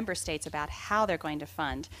individual member states, about how they're going to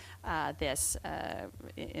fund this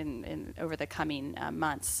over the coming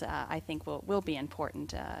months, I think will be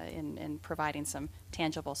important in providing some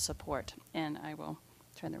tangible support. And I will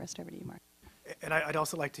turn the rest over to you, Mark. And I'd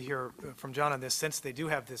also like to hear from John on this, since they do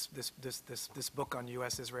have this book on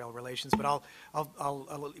U.S.-Israel relations. But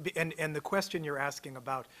and the question you're asking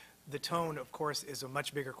about the tone, of course, is a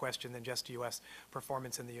much bigger question than just U.S.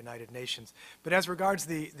 performance in the United Nations. But as regards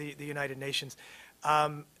the United Nations,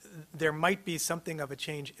 there might be something of a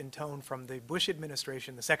change in tone from the Bush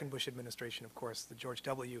administration, the second Bush administration, of course, the George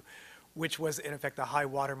W., which was in effect the high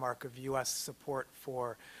watermark of U.S. support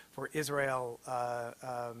for Israel,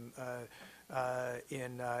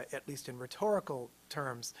 at least in rhetorical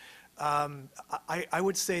terms. I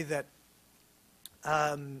would say that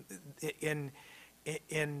in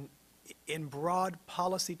broad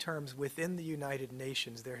policy terms within the United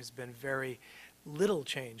Nations, there has been very little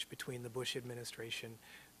change between the Bush administration,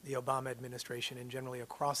 the Obama administration, and generally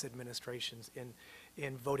across administrations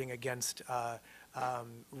in voting against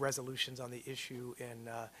resolutions on the issue, in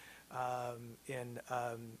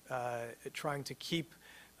trying to keep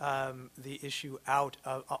the issue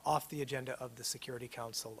off the agenda of the Security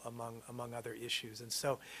Council, among other issues. And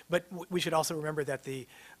so, but we should also remember that the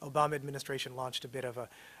Obama administration launched a bit of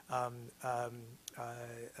an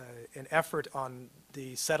effort on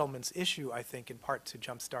the settlements issue, I think, in part to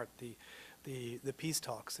jumpstart the peace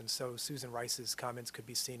talks. And so Susan Rice's comments could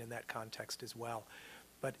be seen in that context as well.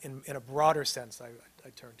 But in a broader sense, I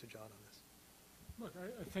turn to John on this. Look,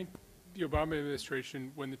 I think the Obama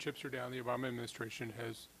administration, when the chips are down, the Obama administration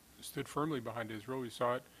has stood firmly behind Israel. We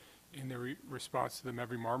saw it in the response to the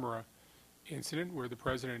Mevri Marmara incident, where the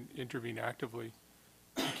president intervened actively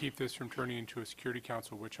to keep this from turning into a Security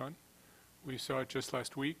Council witch hunt. We saw it just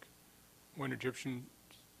last week when Egyptian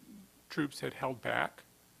troops had held back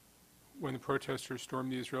when the protesters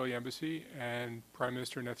stormed the Israeli embassy and Prime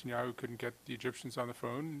Minister Netanyahu couldn't get the Egyptians on the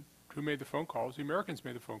phone. Who made the phone calls? The Americans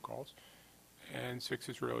made the phone calls. And 6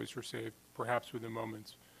 Israelis were saved, perhaps within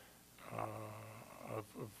moments of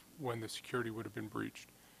when the security would have been breached.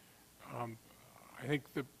 I think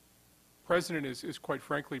the president is quite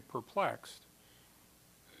frankly perplexed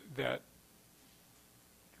that,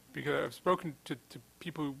 because I've spoken to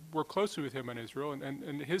people who work closely with him on Israel,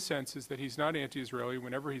 and his sense is that he's not anti-Israeli.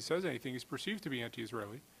 Whenever he says anything, he's perceived to be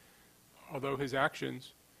anti-Israeli, although his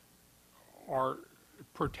actions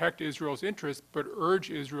protect Israel's interests, but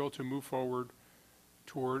urge Israel to move forward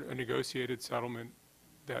toward a negotiated settlement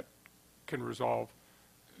that can resolve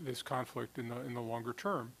this conflict in the longer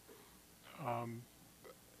term.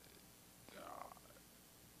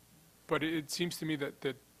 But it seems to me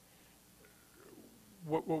that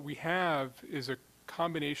what we have is a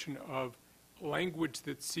combination of language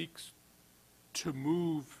that seeks to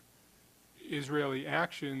move Israeli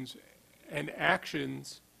actions and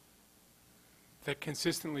actions that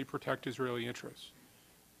consistently protect Israeli interests.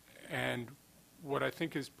 And what I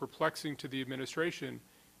think is perplexing to the administration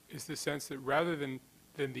is the sense that rather than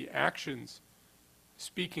the actions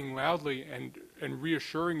speaking loudly and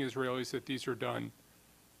reassuring Israelis that these are done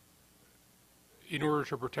in order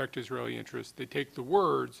to protect Israeli interests, they take the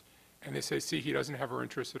words and they say, see, he doesn't have our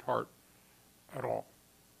interests at heart at all.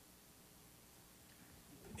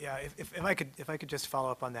 Yeah, if I could just follow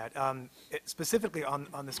up on that, specifically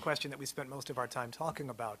on this question that we spent most of our time talking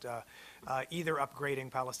about, either upgrading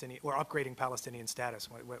Palestinian status,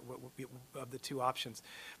 of the two options.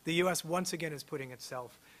 The U.S. once again is putting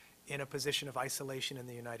itself in a position of isolation in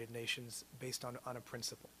the United Nations based on a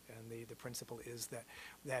principle, and the principle is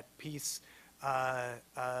that peace. The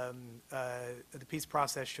peace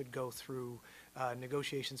process should go through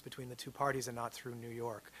negotiations between the two parties and not through New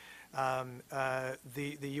York.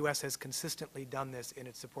 The U.S. has consistently done this in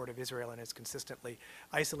its support of Israel and has consistently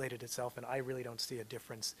isolated itself, and I really don't see a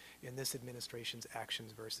difference in this administration's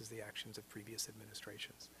actions versus the actions of previous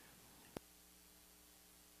administrations.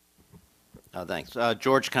 Thanks.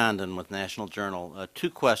 George Condon with National Journal.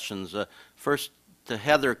 Two questions. First, to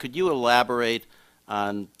Heather, could you elaborate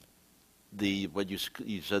on what you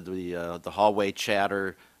said, the hallway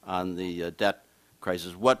chatter on the debt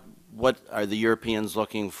crisis? What are the Europeans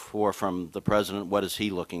looking for from the president? What is he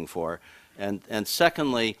looking for? And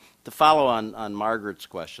secondly, to follow on Margaret's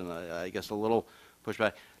question, I guess a little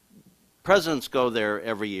pushback. Presidents go there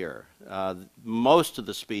every year. Most of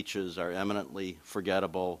the speeches are eminently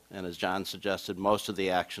forgettable, and as John suggested, most of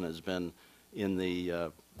the action has been in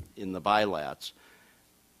the bilats.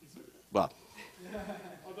 Well,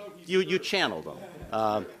 you channeled them.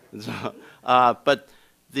 But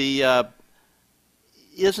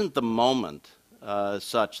isn't the moment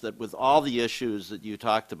such that with all the issues that you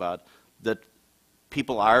talked about, that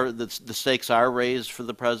the stakes are raised for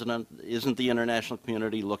the president? Isn't the international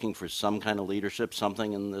community looking for some kind of leadership,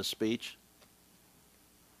 something in this speech?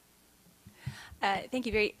 Thank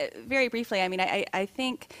you. Very briefly, I mean, I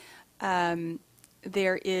think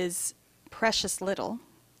there is precious little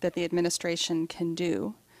that the administration can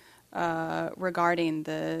do regarding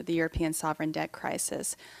the European sovereign debt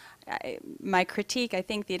crisis. My critique, I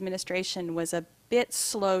think the administration was a bit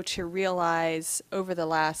slow to realize over the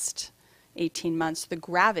last 18 months the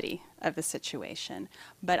gravity of the situation.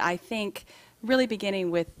 But I think really beginning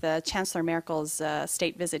with Chancellor Merkel's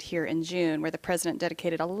state visit here in June, where the president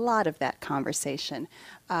dedicated a lot of that conversation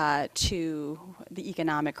to the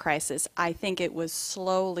economic crisis, I think it was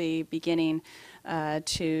slowly beginning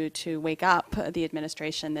to wake up the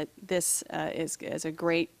administration that this is a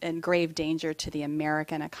great and grave danger to the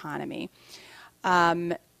American economy.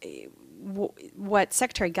 What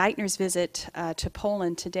Secretary Geithner's visit to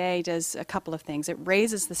Poland today does a couple of things. It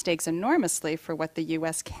raises the stakes enormously for what the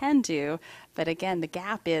U.S. can do, but again, the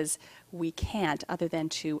gap is we can't other than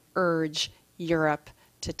to urge Europe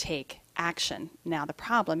to take action. Now, the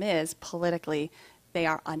problem is politically they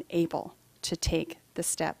are unable to take the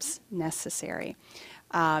steps necessary.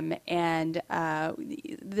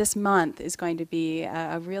 This month is going to be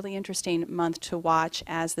a really interesting month to watch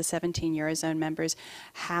as the 17 Eurozone members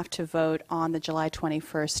have to vote on the July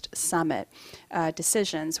 21st summit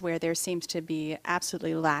decisions where there seems to be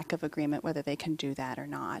absolutely lack of agreement whether they can do that or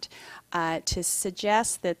not. To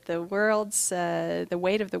suggest that the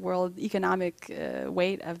weight of the world, economic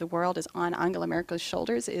weight of the world is on Angela Merkel's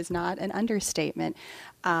shoulders is not an understatement.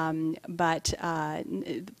 But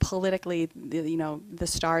politically, the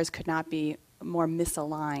stars could not be more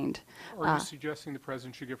misaligned. Are you suggesting the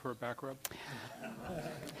president should give her a back rub?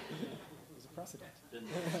 There's a precedent.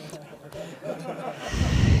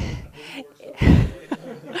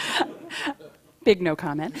 Big no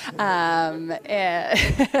comment.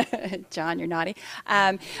 John, you're naughty.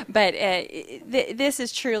 But this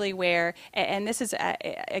is truly where, and this is,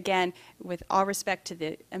 again, with all respect to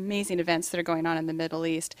the amazing events that are going on in the Middle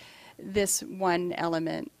East, this one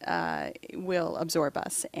element will absorb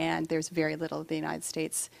us, and there's very little the United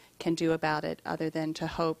States can do about it other than to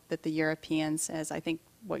hope that the Europeans, as I think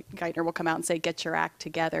what Geithner will come out and say, get your act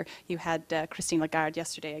together. You had Christine Lagarde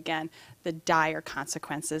yesterday again, the dire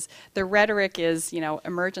consequences. The rhetoric is,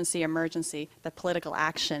 emergency, emergency. The political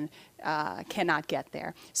action cannot get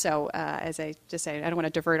there. So as I just say, I don't want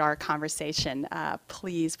to divert our conversation.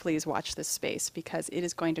 Please watch this space because it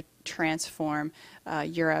is going to transform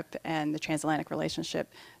Europe and the transatlantic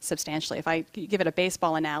relationship substantially. If I give it a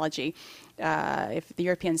baseball analogy, if the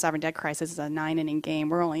European sovereign debt crisis is a 9-inning game,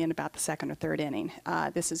 we're only in about the second or third inning.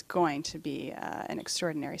 This is going to be an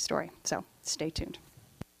extraordinary story. So stay tuned.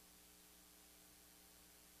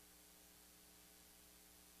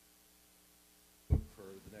 For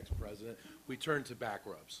the next president, we turn to back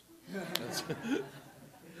rubs.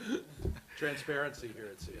 Transparency here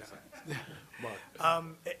at CSIS. Mark.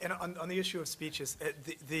 And on the issue of speeches,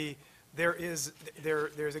 there's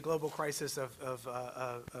a global crisis a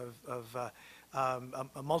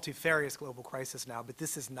multifarious global crisis now, but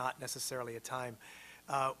this is not necessarily a time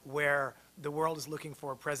where the world is looking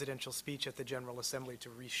for a presidential speech at the General Assembly to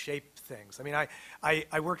reshape things. I mean,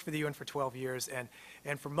 I worked for the UN for 12 years, and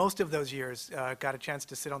for most of those years, got a chance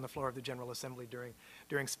to sit on the floor of the General Assembly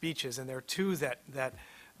during speeches, and there are two that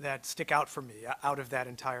stick out for me out of that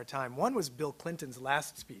entire time. One was Bill Clinton's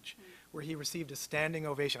last speech, where he received a standing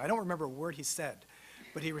ovation. I don't remember a word he said,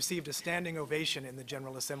 but he received a standing ovation in the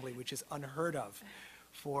General Assembly, which is unheard of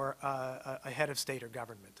for a head of state or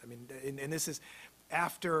government. I mean, and this is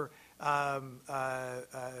after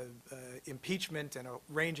impeachment and a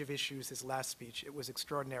range of issues, his last speech. It was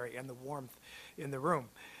extraordinary, and the warmth in the room.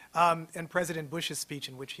 And President Bush's speech,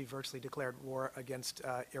 in which he virtually declared war against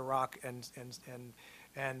Iraq and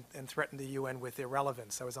threatened the UN with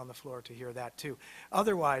irrelevance. I was on the floor to hear that too.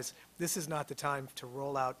 Otherwise, this is not the time to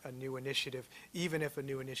roll out a new initiative, even if a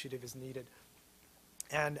new initiative is needed.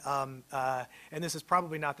 And this is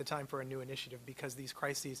probably not the time for a new initiative, because these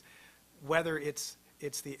crises, whether it's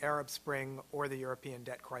the Arab Spring or the European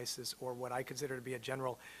debt crisis, or what I consider to be a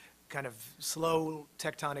general kind of slow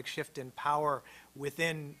tectonic shift in power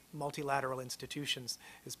within multilateral institutions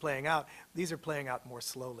is playing out. These are playing out more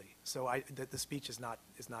slowly. So the speech is not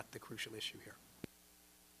the crucial issue here.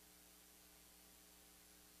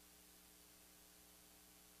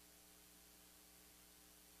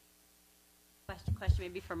 Question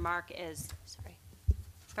maybe for Mark is,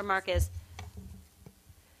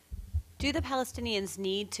 do the Palestinians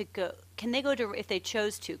need to go, can they go to, if they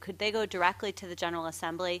chose to, could they go directly to the General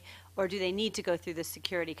Assembly, or do they need to go through the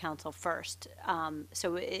Security Council first? And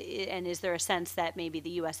is there a sense that maybe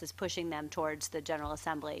the U.S. is pushing them towards the General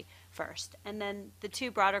Assembly first? And then the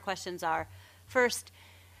two broader questions are, first,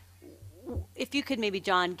 if you could maybe,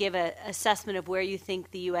 John, give an assessment of where you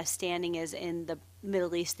think the U.S. standing is in the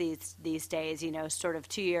Middle East these days, sort of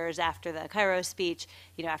 2 years after the Cairo speech,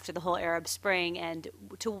 after the whole Arab Spring, and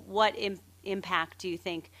to what impact do you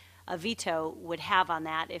think a veto would have on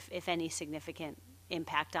that, if any significant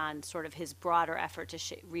impact on sort of his broader effort to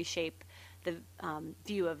reshape the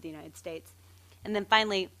view of the United States? And then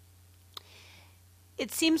finally,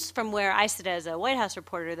 it seems from where I sit as a White House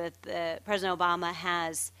reporter that President Obama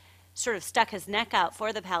has sort of stuck his neck out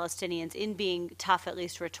for the Palestinians in being tough, at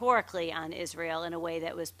least rhetorically, on Israel in a way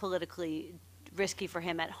that was politically risky for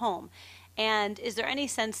him at home. And is there any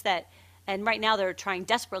sense that, and right now they're trying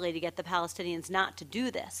desperately to get the Palestinians not to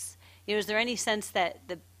do this, is there any sense that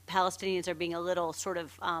the Palestinians are being a little sort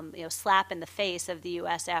of slap in the face of the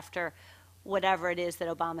U.S. after whatever it is that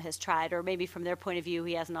Obama has tried, or maybe from their point of view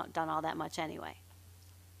he hasn't done all that much anyway?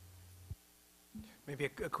 Maybe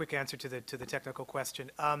a quick answer to the technical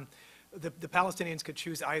question. The Palestinians could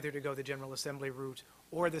choose either to go the General Assembly route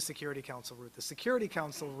or the Security Council route. The Security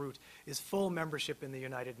Council route is full membership in the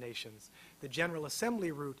United Nations. The General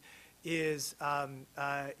Assembly route is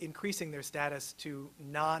increasing their status to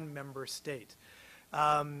non-member state.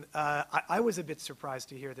 I was a bit surprised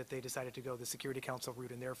to hear that they decided to go the Security Council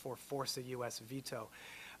route and therefore force a U.S. veto.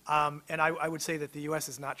 And I would say that the U.S.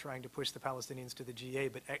 is not trying to push the Palestinians to the GA,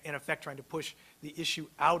 but in effect trying to push the issue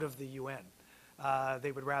out of the UN.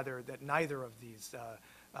 They would rather that neither of these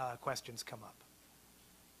questions come up.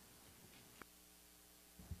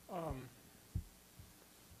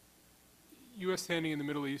 U.S. standing in the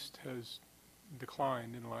Middle East has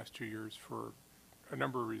declined in the last 2 years for a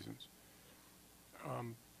number of reasons.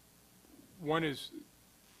 One is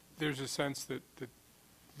there's a sense that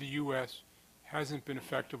the U.S. hasn't been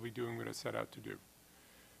effectively doing what it set out to do.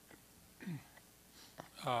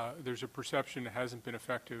 There's a perception it hasn't been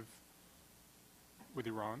effective with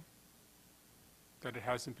Iran, that it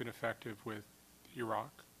hasn't been effective with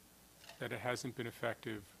Iraq, that it hasn't been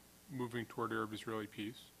effective moving toward Arab-Israeli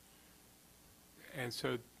peace. And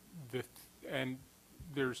so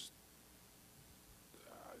there's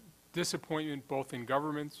disappointment both in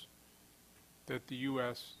governments that the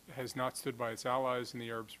U.S. has not stood by its allies in the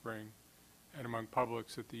Arab Spring, and among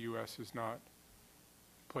publics that the U.S. has not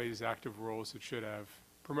played as active a role as it should have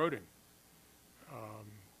promoting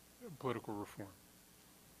political reform.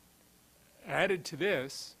 Added to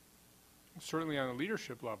this, certainly on the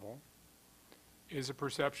leadership level, is a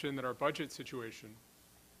perception that our budget situation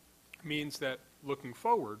means that looking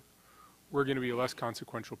forward, we're going to be a less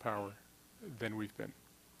consequential power than we've been.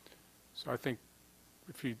 So I think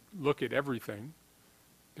if you look at everything,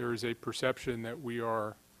 there is a perception that we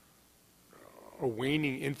are a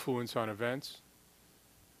waning influence on events,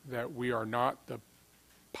 that we are not the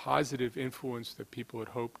positive influence that people had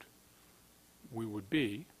hoped we would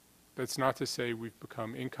be. That's not to say we've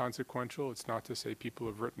become inconsequential. It's not to say people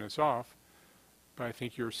have written us off. But I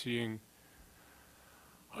think you're seeing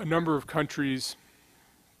a number of countries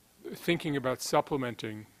thinking about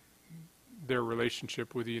supplementing their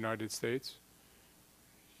relationship with the United States.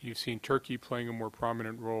 You've seen Turkey playing a more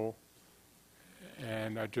prominent role,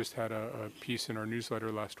 and I just had a piece in our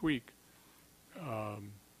newsletter last week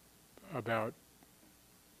about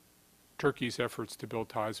Turkey's efforts to build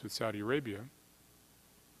ties with Saudi Arabia,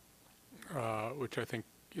 which I think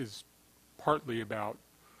is partly about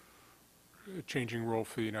a changing role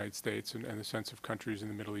for the United States and the sense of countries in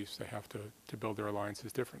the Middle East, they have to build their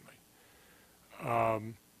alliances differently.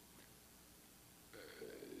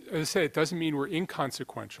 As I say, it doesn't mean we're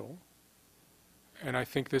inconsequential, and I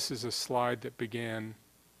think this is a slide that began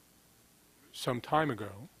some time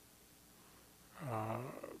ago,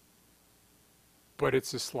 but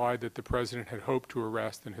it's a slide that the President had hoped to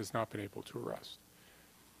arrest and has not been able to arrest.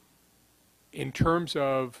 In terms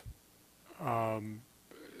of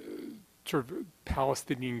sort of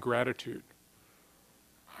Palestinian gratitude,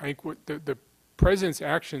 I think what the President's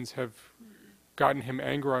actions have gotten him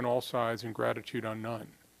anger on all sides and gratitude on none.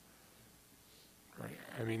 Right?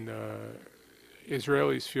 I mean, the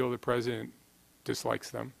Israelis feel the President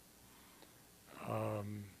dislikes them.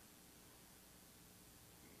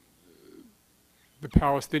 The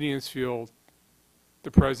Palestinians feel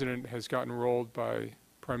the President has gotten rolled by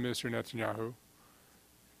Prime Minister Netanyahu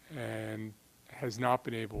and has not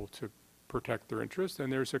been able to protect their interests,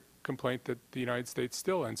 and there's a complaint that the United States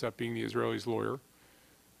still ends up being the Israelis' lawyer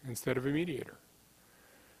instead of a mediator.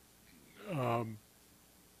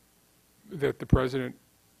 That the President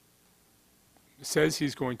says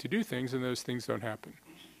he's going to do things and those things don't happen.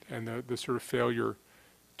 And the sort of failure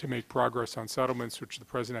to make progress on settlements, which the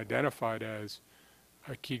President identified as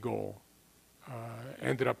a key goal,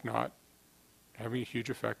 ended up not having a huge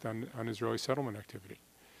effect on Israeli settlement activity.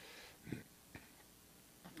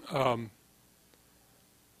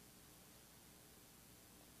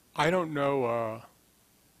 I don't know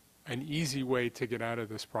an easy way to get out of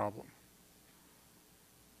this problem.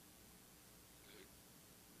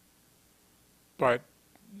 But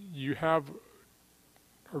you have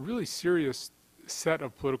a really serious set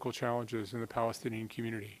of political challenges in the Palestinian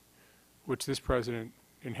community, which this President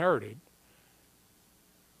inherited,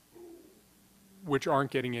 which aren't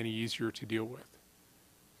getting any easier to deal with.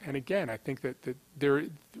 And again, I think that there,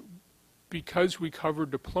 because we cover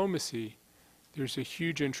diplomacy, there's a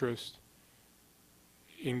huge interest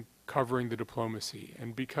in covering the diplomacy.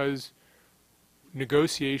 And because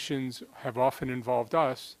negotiations have often involved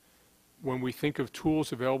us, when we think of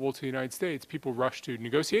tools available to the United States, people rush to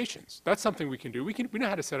negotiations. That's something we can do. We know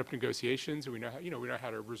how to set up negotiations, and we know how, we know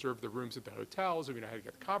how to reserve the rooms at the hotels, and we know how to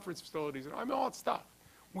get the conference facilities, and I mean all that stuff.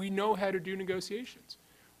 We know how to do negotiations.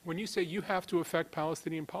 When you say you have to affect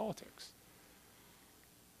Palestinian politics,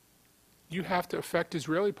 you have to affect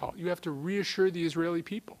Israeli politics. You have to reassure the Israeli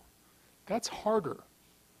people. That's harder.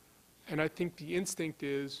 And I think the instinct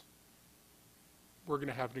is we're going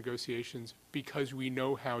to have negotiations because we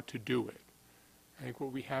know how to do it. I think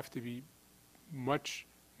what we have to be much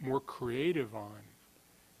more creative on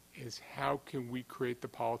is how can we create the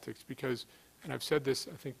politics, because, and I've said this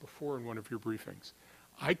I think before in one of your briefings,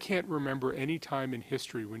 I can't remember any time in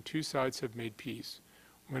history when two sides have made peace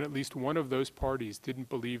when at least one of those parties didn't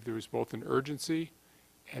believe there was both an urgency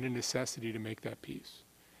and a necessity to make that peace.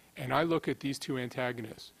 And I look at these two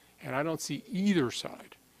antagonists, and I don't see either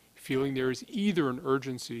side feeling there is either an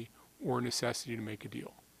urgency or a necessity to make a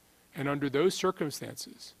deal. And under those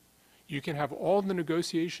circumstances, you can have all the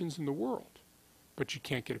negotiations in the world, but you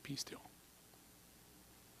can't get a peace deal.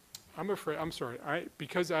 I'm sorry,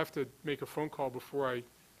 because I have to make a phone call before I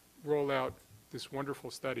roll out this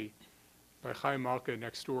wonderful study by Chaim Malka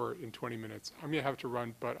next door in 20 minutes. I'm going to have to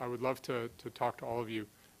run, but I would love to talk to all of you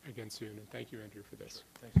again soon. And thank you, Andrew, for this. Sure.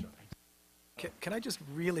 Thanks, John. Can I just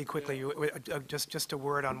really quickly, just a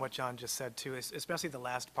word on what John just said too, especially the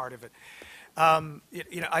last part of it.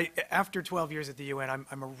 After 12 years at the UN,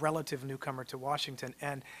 I'm a relative newcomer to Washington,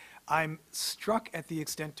 and I'm struck at the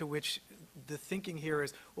extent to which the thinking here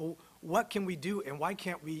is, well, what can we do, and why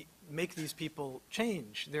can't we make these people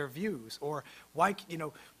change their views? Or why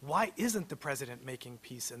isn't the President making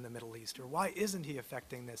peace in the Middle East? Or why isn't he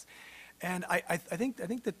affecting this? And I think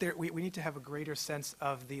that we need to have a greater sense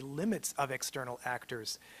of the limits of external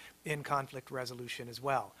actors in conflict resolution as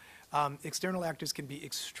well. External actors can be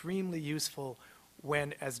extremely useful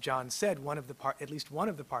when, as John said, at least one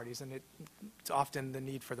of the parties, and it's often the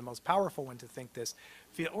need for the most powerful one to think this,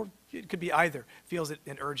 or it could be either, feels it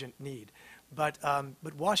an urgent need. But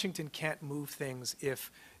Washington can't move things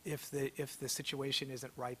if the situation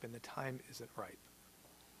isn't ripe and the time isn't ripe.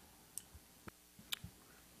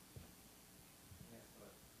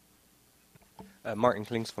 Martin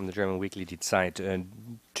Klings from the German weekly Die Zeit.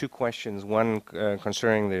 Two questions. One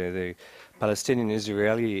concerning the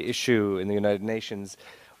Palestinian-Israeli issue in the United Nations.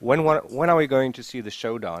 When are we going to see the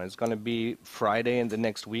showdown? Is it going to be Friday and the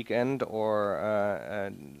next weekend,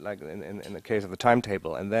 or like in the case of the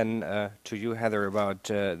timetable? And then to you, Heather, about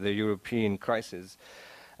the European crisis.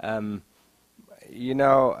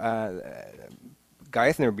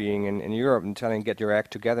 Geithner being in Europe and telling get your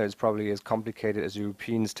act together is probably as complicated as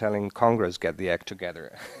Europeans telling Congress get the act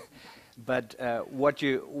together. But what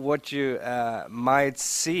you might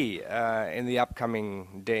see in the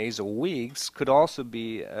upcoming days or weeks could also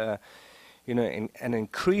be an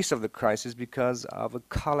increase of the crisis because of a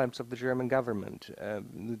collapse of the German government.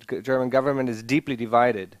 The German government is deeply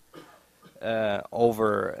divided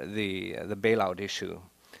over the bailout issue.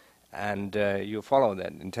 And you follow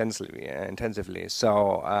that intensively.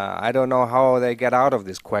 So I don't know how they get out of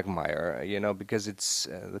this quagmire, because it's,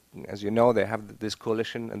 as you know, they have this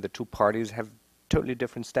coalition and the two parties have totally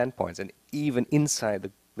different standpoints. And even inside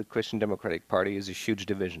the Christian Democratic Party is a huge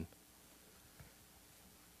division.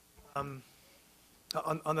 On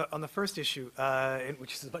the first issue,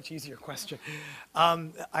 which is a much easier question,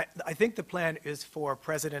 I think the plan is for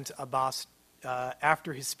President Abbas,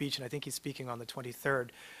 after his speech, and I think he's speaking on the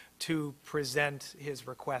 23rd, to present his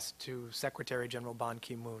request to Secretary General Ban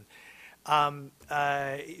Ki-moon.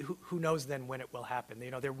 Who knows then when it will happen?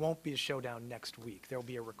 There won't be a showdown next week. There will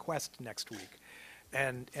be a request next week.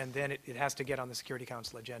 And then it has to get on the Security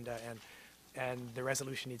Council agenda, and the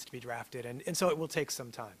resolution needs to be drafted. And so it will take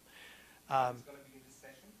some time. It's going to be in this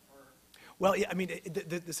session? Well, yeah, I mean,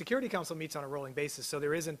 the Security Council meets on a rolling basis, so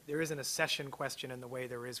there isn't a session question in the way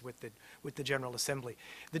there is with the General Assembly.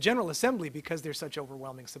 The General Assembly, because there's such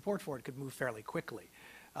overwhelming support for it, could move fairly quickly.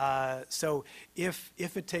 So if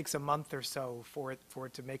it takes a month or so for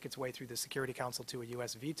it to make its way through the Security Council to a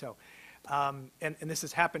U.S. veto, and this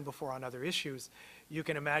has happened before on other issues, you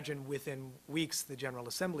can imagine within weeks the General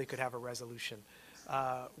Assembly could have a resolution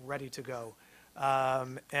ready to go,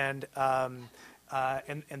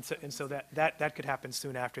 so that could happen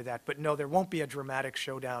soon after that. But no, there won't be a dramatic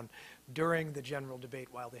showdown during the general debate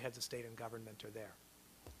while the heads of state and government are there.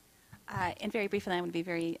 And very briefly, I'm going to be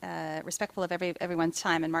very respectful of everyone's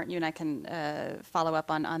time, and Martin, you and I can follow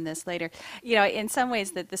up on this later. In some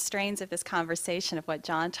ways, the strains of this conversation of what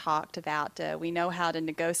John talked about, we know how to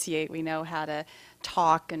negotiate, we know how to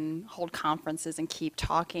talk and hold conferences and keep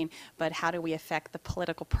talking, but how do we affect the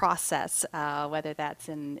political process, whether that's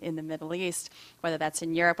in the Middle East, whether that's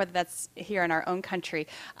in Europe, whether that's here in our own country?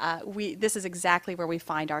 This is exactly where we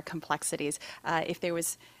find our complexities. If there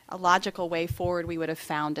was a logical way forward, we would have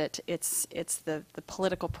found it. It's the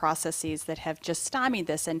political processes that have just stymied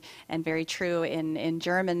this, and very true in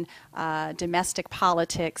German domestic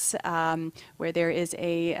politics, where there is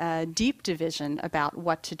a deep division about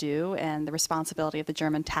what to do and the responsibility of the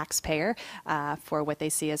German taxpayer for what they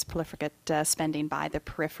see as proliferate spending by the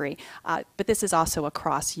periphery. But this is also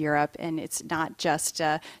across Europe, and it's not just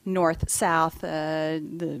north-south, the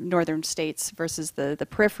northern states versus the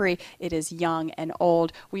periphery. It is young and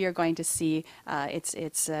old. We are going to see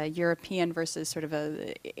it's European versus sort of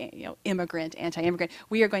a immigrant, anti-immigrant.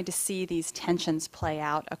 We are going to see these tensions play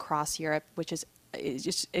out across Europe, which is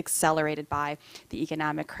just accelerated by the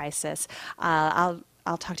economic crisis.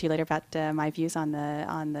 I'll talk to you later about my views on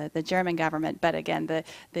the German government, but again,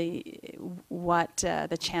 what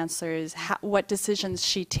the chancellor's, what decisions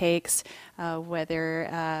she takes,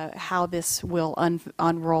 whether how this will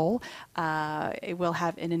unroll, it will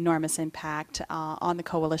have an enormous impact on the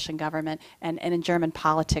coalition government and in German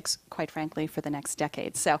politics, quite frankly, for the next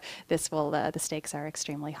decade. So this will the stakes are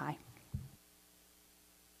extremely high.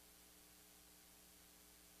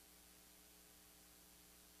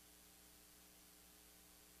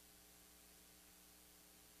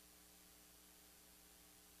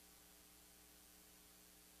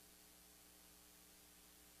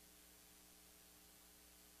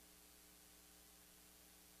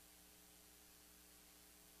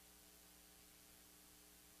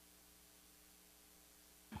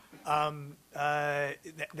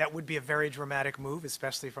 That would be a very dramatic move,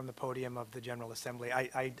 especially from the podium of the General Assembly.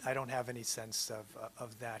 I don't have any sense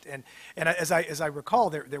of that. And as I recall,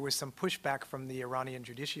 there was some pushback from the Iranian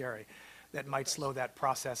judiciary that might slow that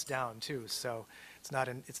process down too. So it's not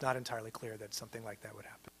entirely clear that something like that would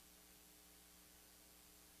happen.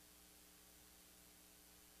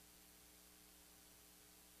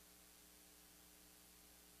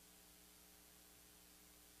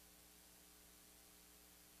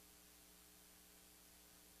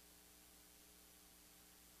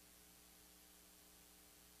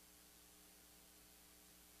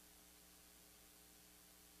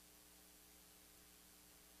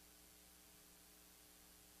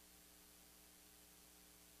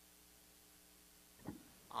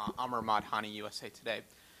 Amr Madhani, USA Today.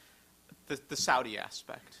 The Saudi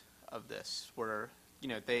aspect of this, where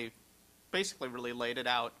they basically really laid it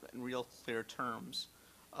out in real clear terms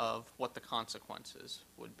of what the consequences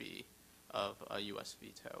would be of a U.S.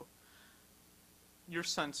 veto. Your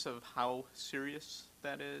sense of how serious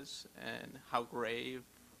that is and how grave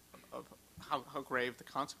the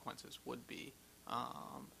consequences would be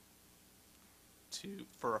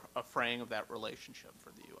for a fraying of that relationship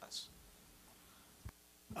for the U.S.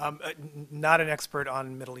 Not an expert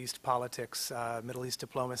on Middle East politics, Middle East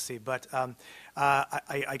diplomacy, but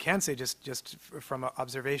I can say just from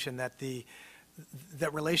observation that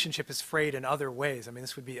that relationship is frayed in other ways. I mean,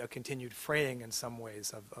 this would be a continued fraying in some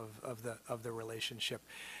ways of the relationship,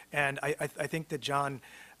 and I think that John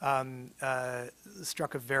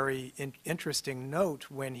struck a very interesting note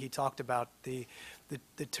when he talked about the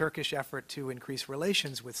Turkish effort to increase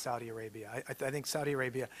relations with Saudi Arabia. I think Saudi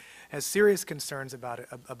Arabia has serious concerns about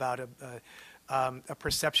a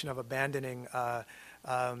perception of abandoning the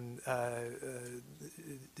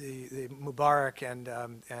Mubarak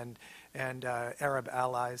and Arab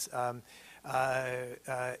allies.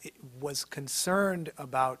 It was concerned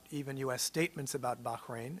about even U.S. statements about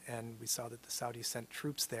Bahrain, and we saw that the Saudis sent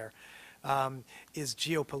troops there. Is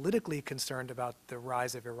geopolitically concerned about the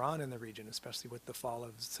rise of Iran in the region, especially with the fall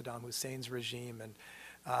of Saddam Hussein's regime,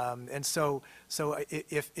 and so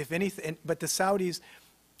if anything, but the Saudis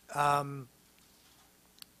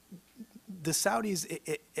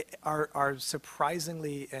are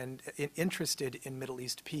surprisingly and interested in Middle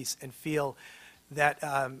East peace and feel that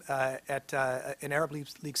at an Arab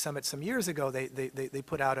League summit some years ago, they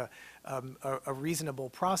put out a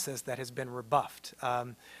reasonable process that has been rebuffed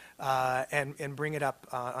and bring it up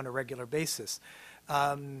on a regular basis.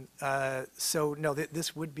 So no,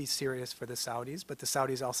 this would be serious for the Saudis, but the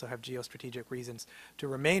Saudis also have geostrategic reasons to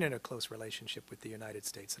remain in a close relationship with the United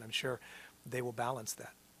States, and I'm sure they will balance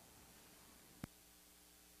that.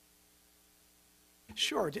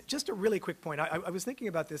 Sure. Just a really quick point. I was thinking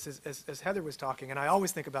about this as Heather was talking, and I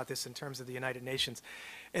always think about this in terms of the United Nations.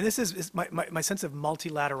 And this is my sense of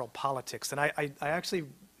multilateral politics. And I actually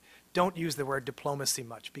don't use the word diplomacy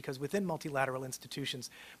much, because within multilateral institutions,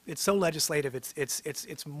 it's so legislative,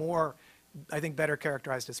 it's more, I think, better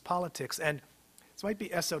characterized as politics. And this might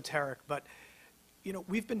be esoteric, but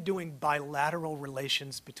we've been doing bilateral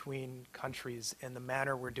relations between countries in the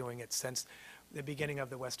manner we're doing it since the beginning of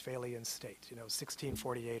the Westphalian state,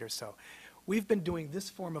 1648 or so. We've been doing this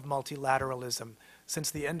form of multilateralism since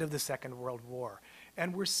the end of the Second World War,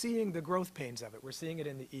 and we're seeing the growth pains of it. We're seeing it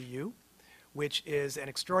in the EU, which is an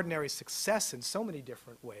extraordinary success in so many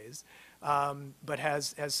different ways, but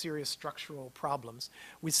has serious structural problems.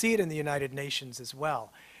 We see it in the United Nations as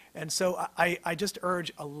well. And so I just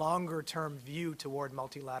urge a longer-term view toward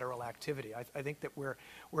multilateral activity. I think that we're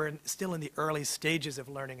still in the early stages of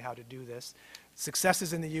learning how to do this.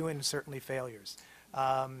 Successes in the UN and certainly failures.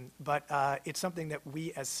 But it's something that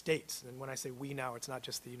we as states, and when I say we now, it's not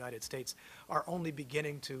just the United States, are only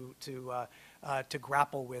beginning to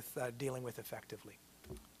grapple with dealing with effectively.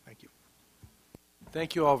 Thank you.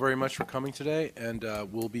 Thank you all very much for coming today, and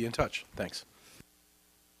we'll be in touch. Thanks.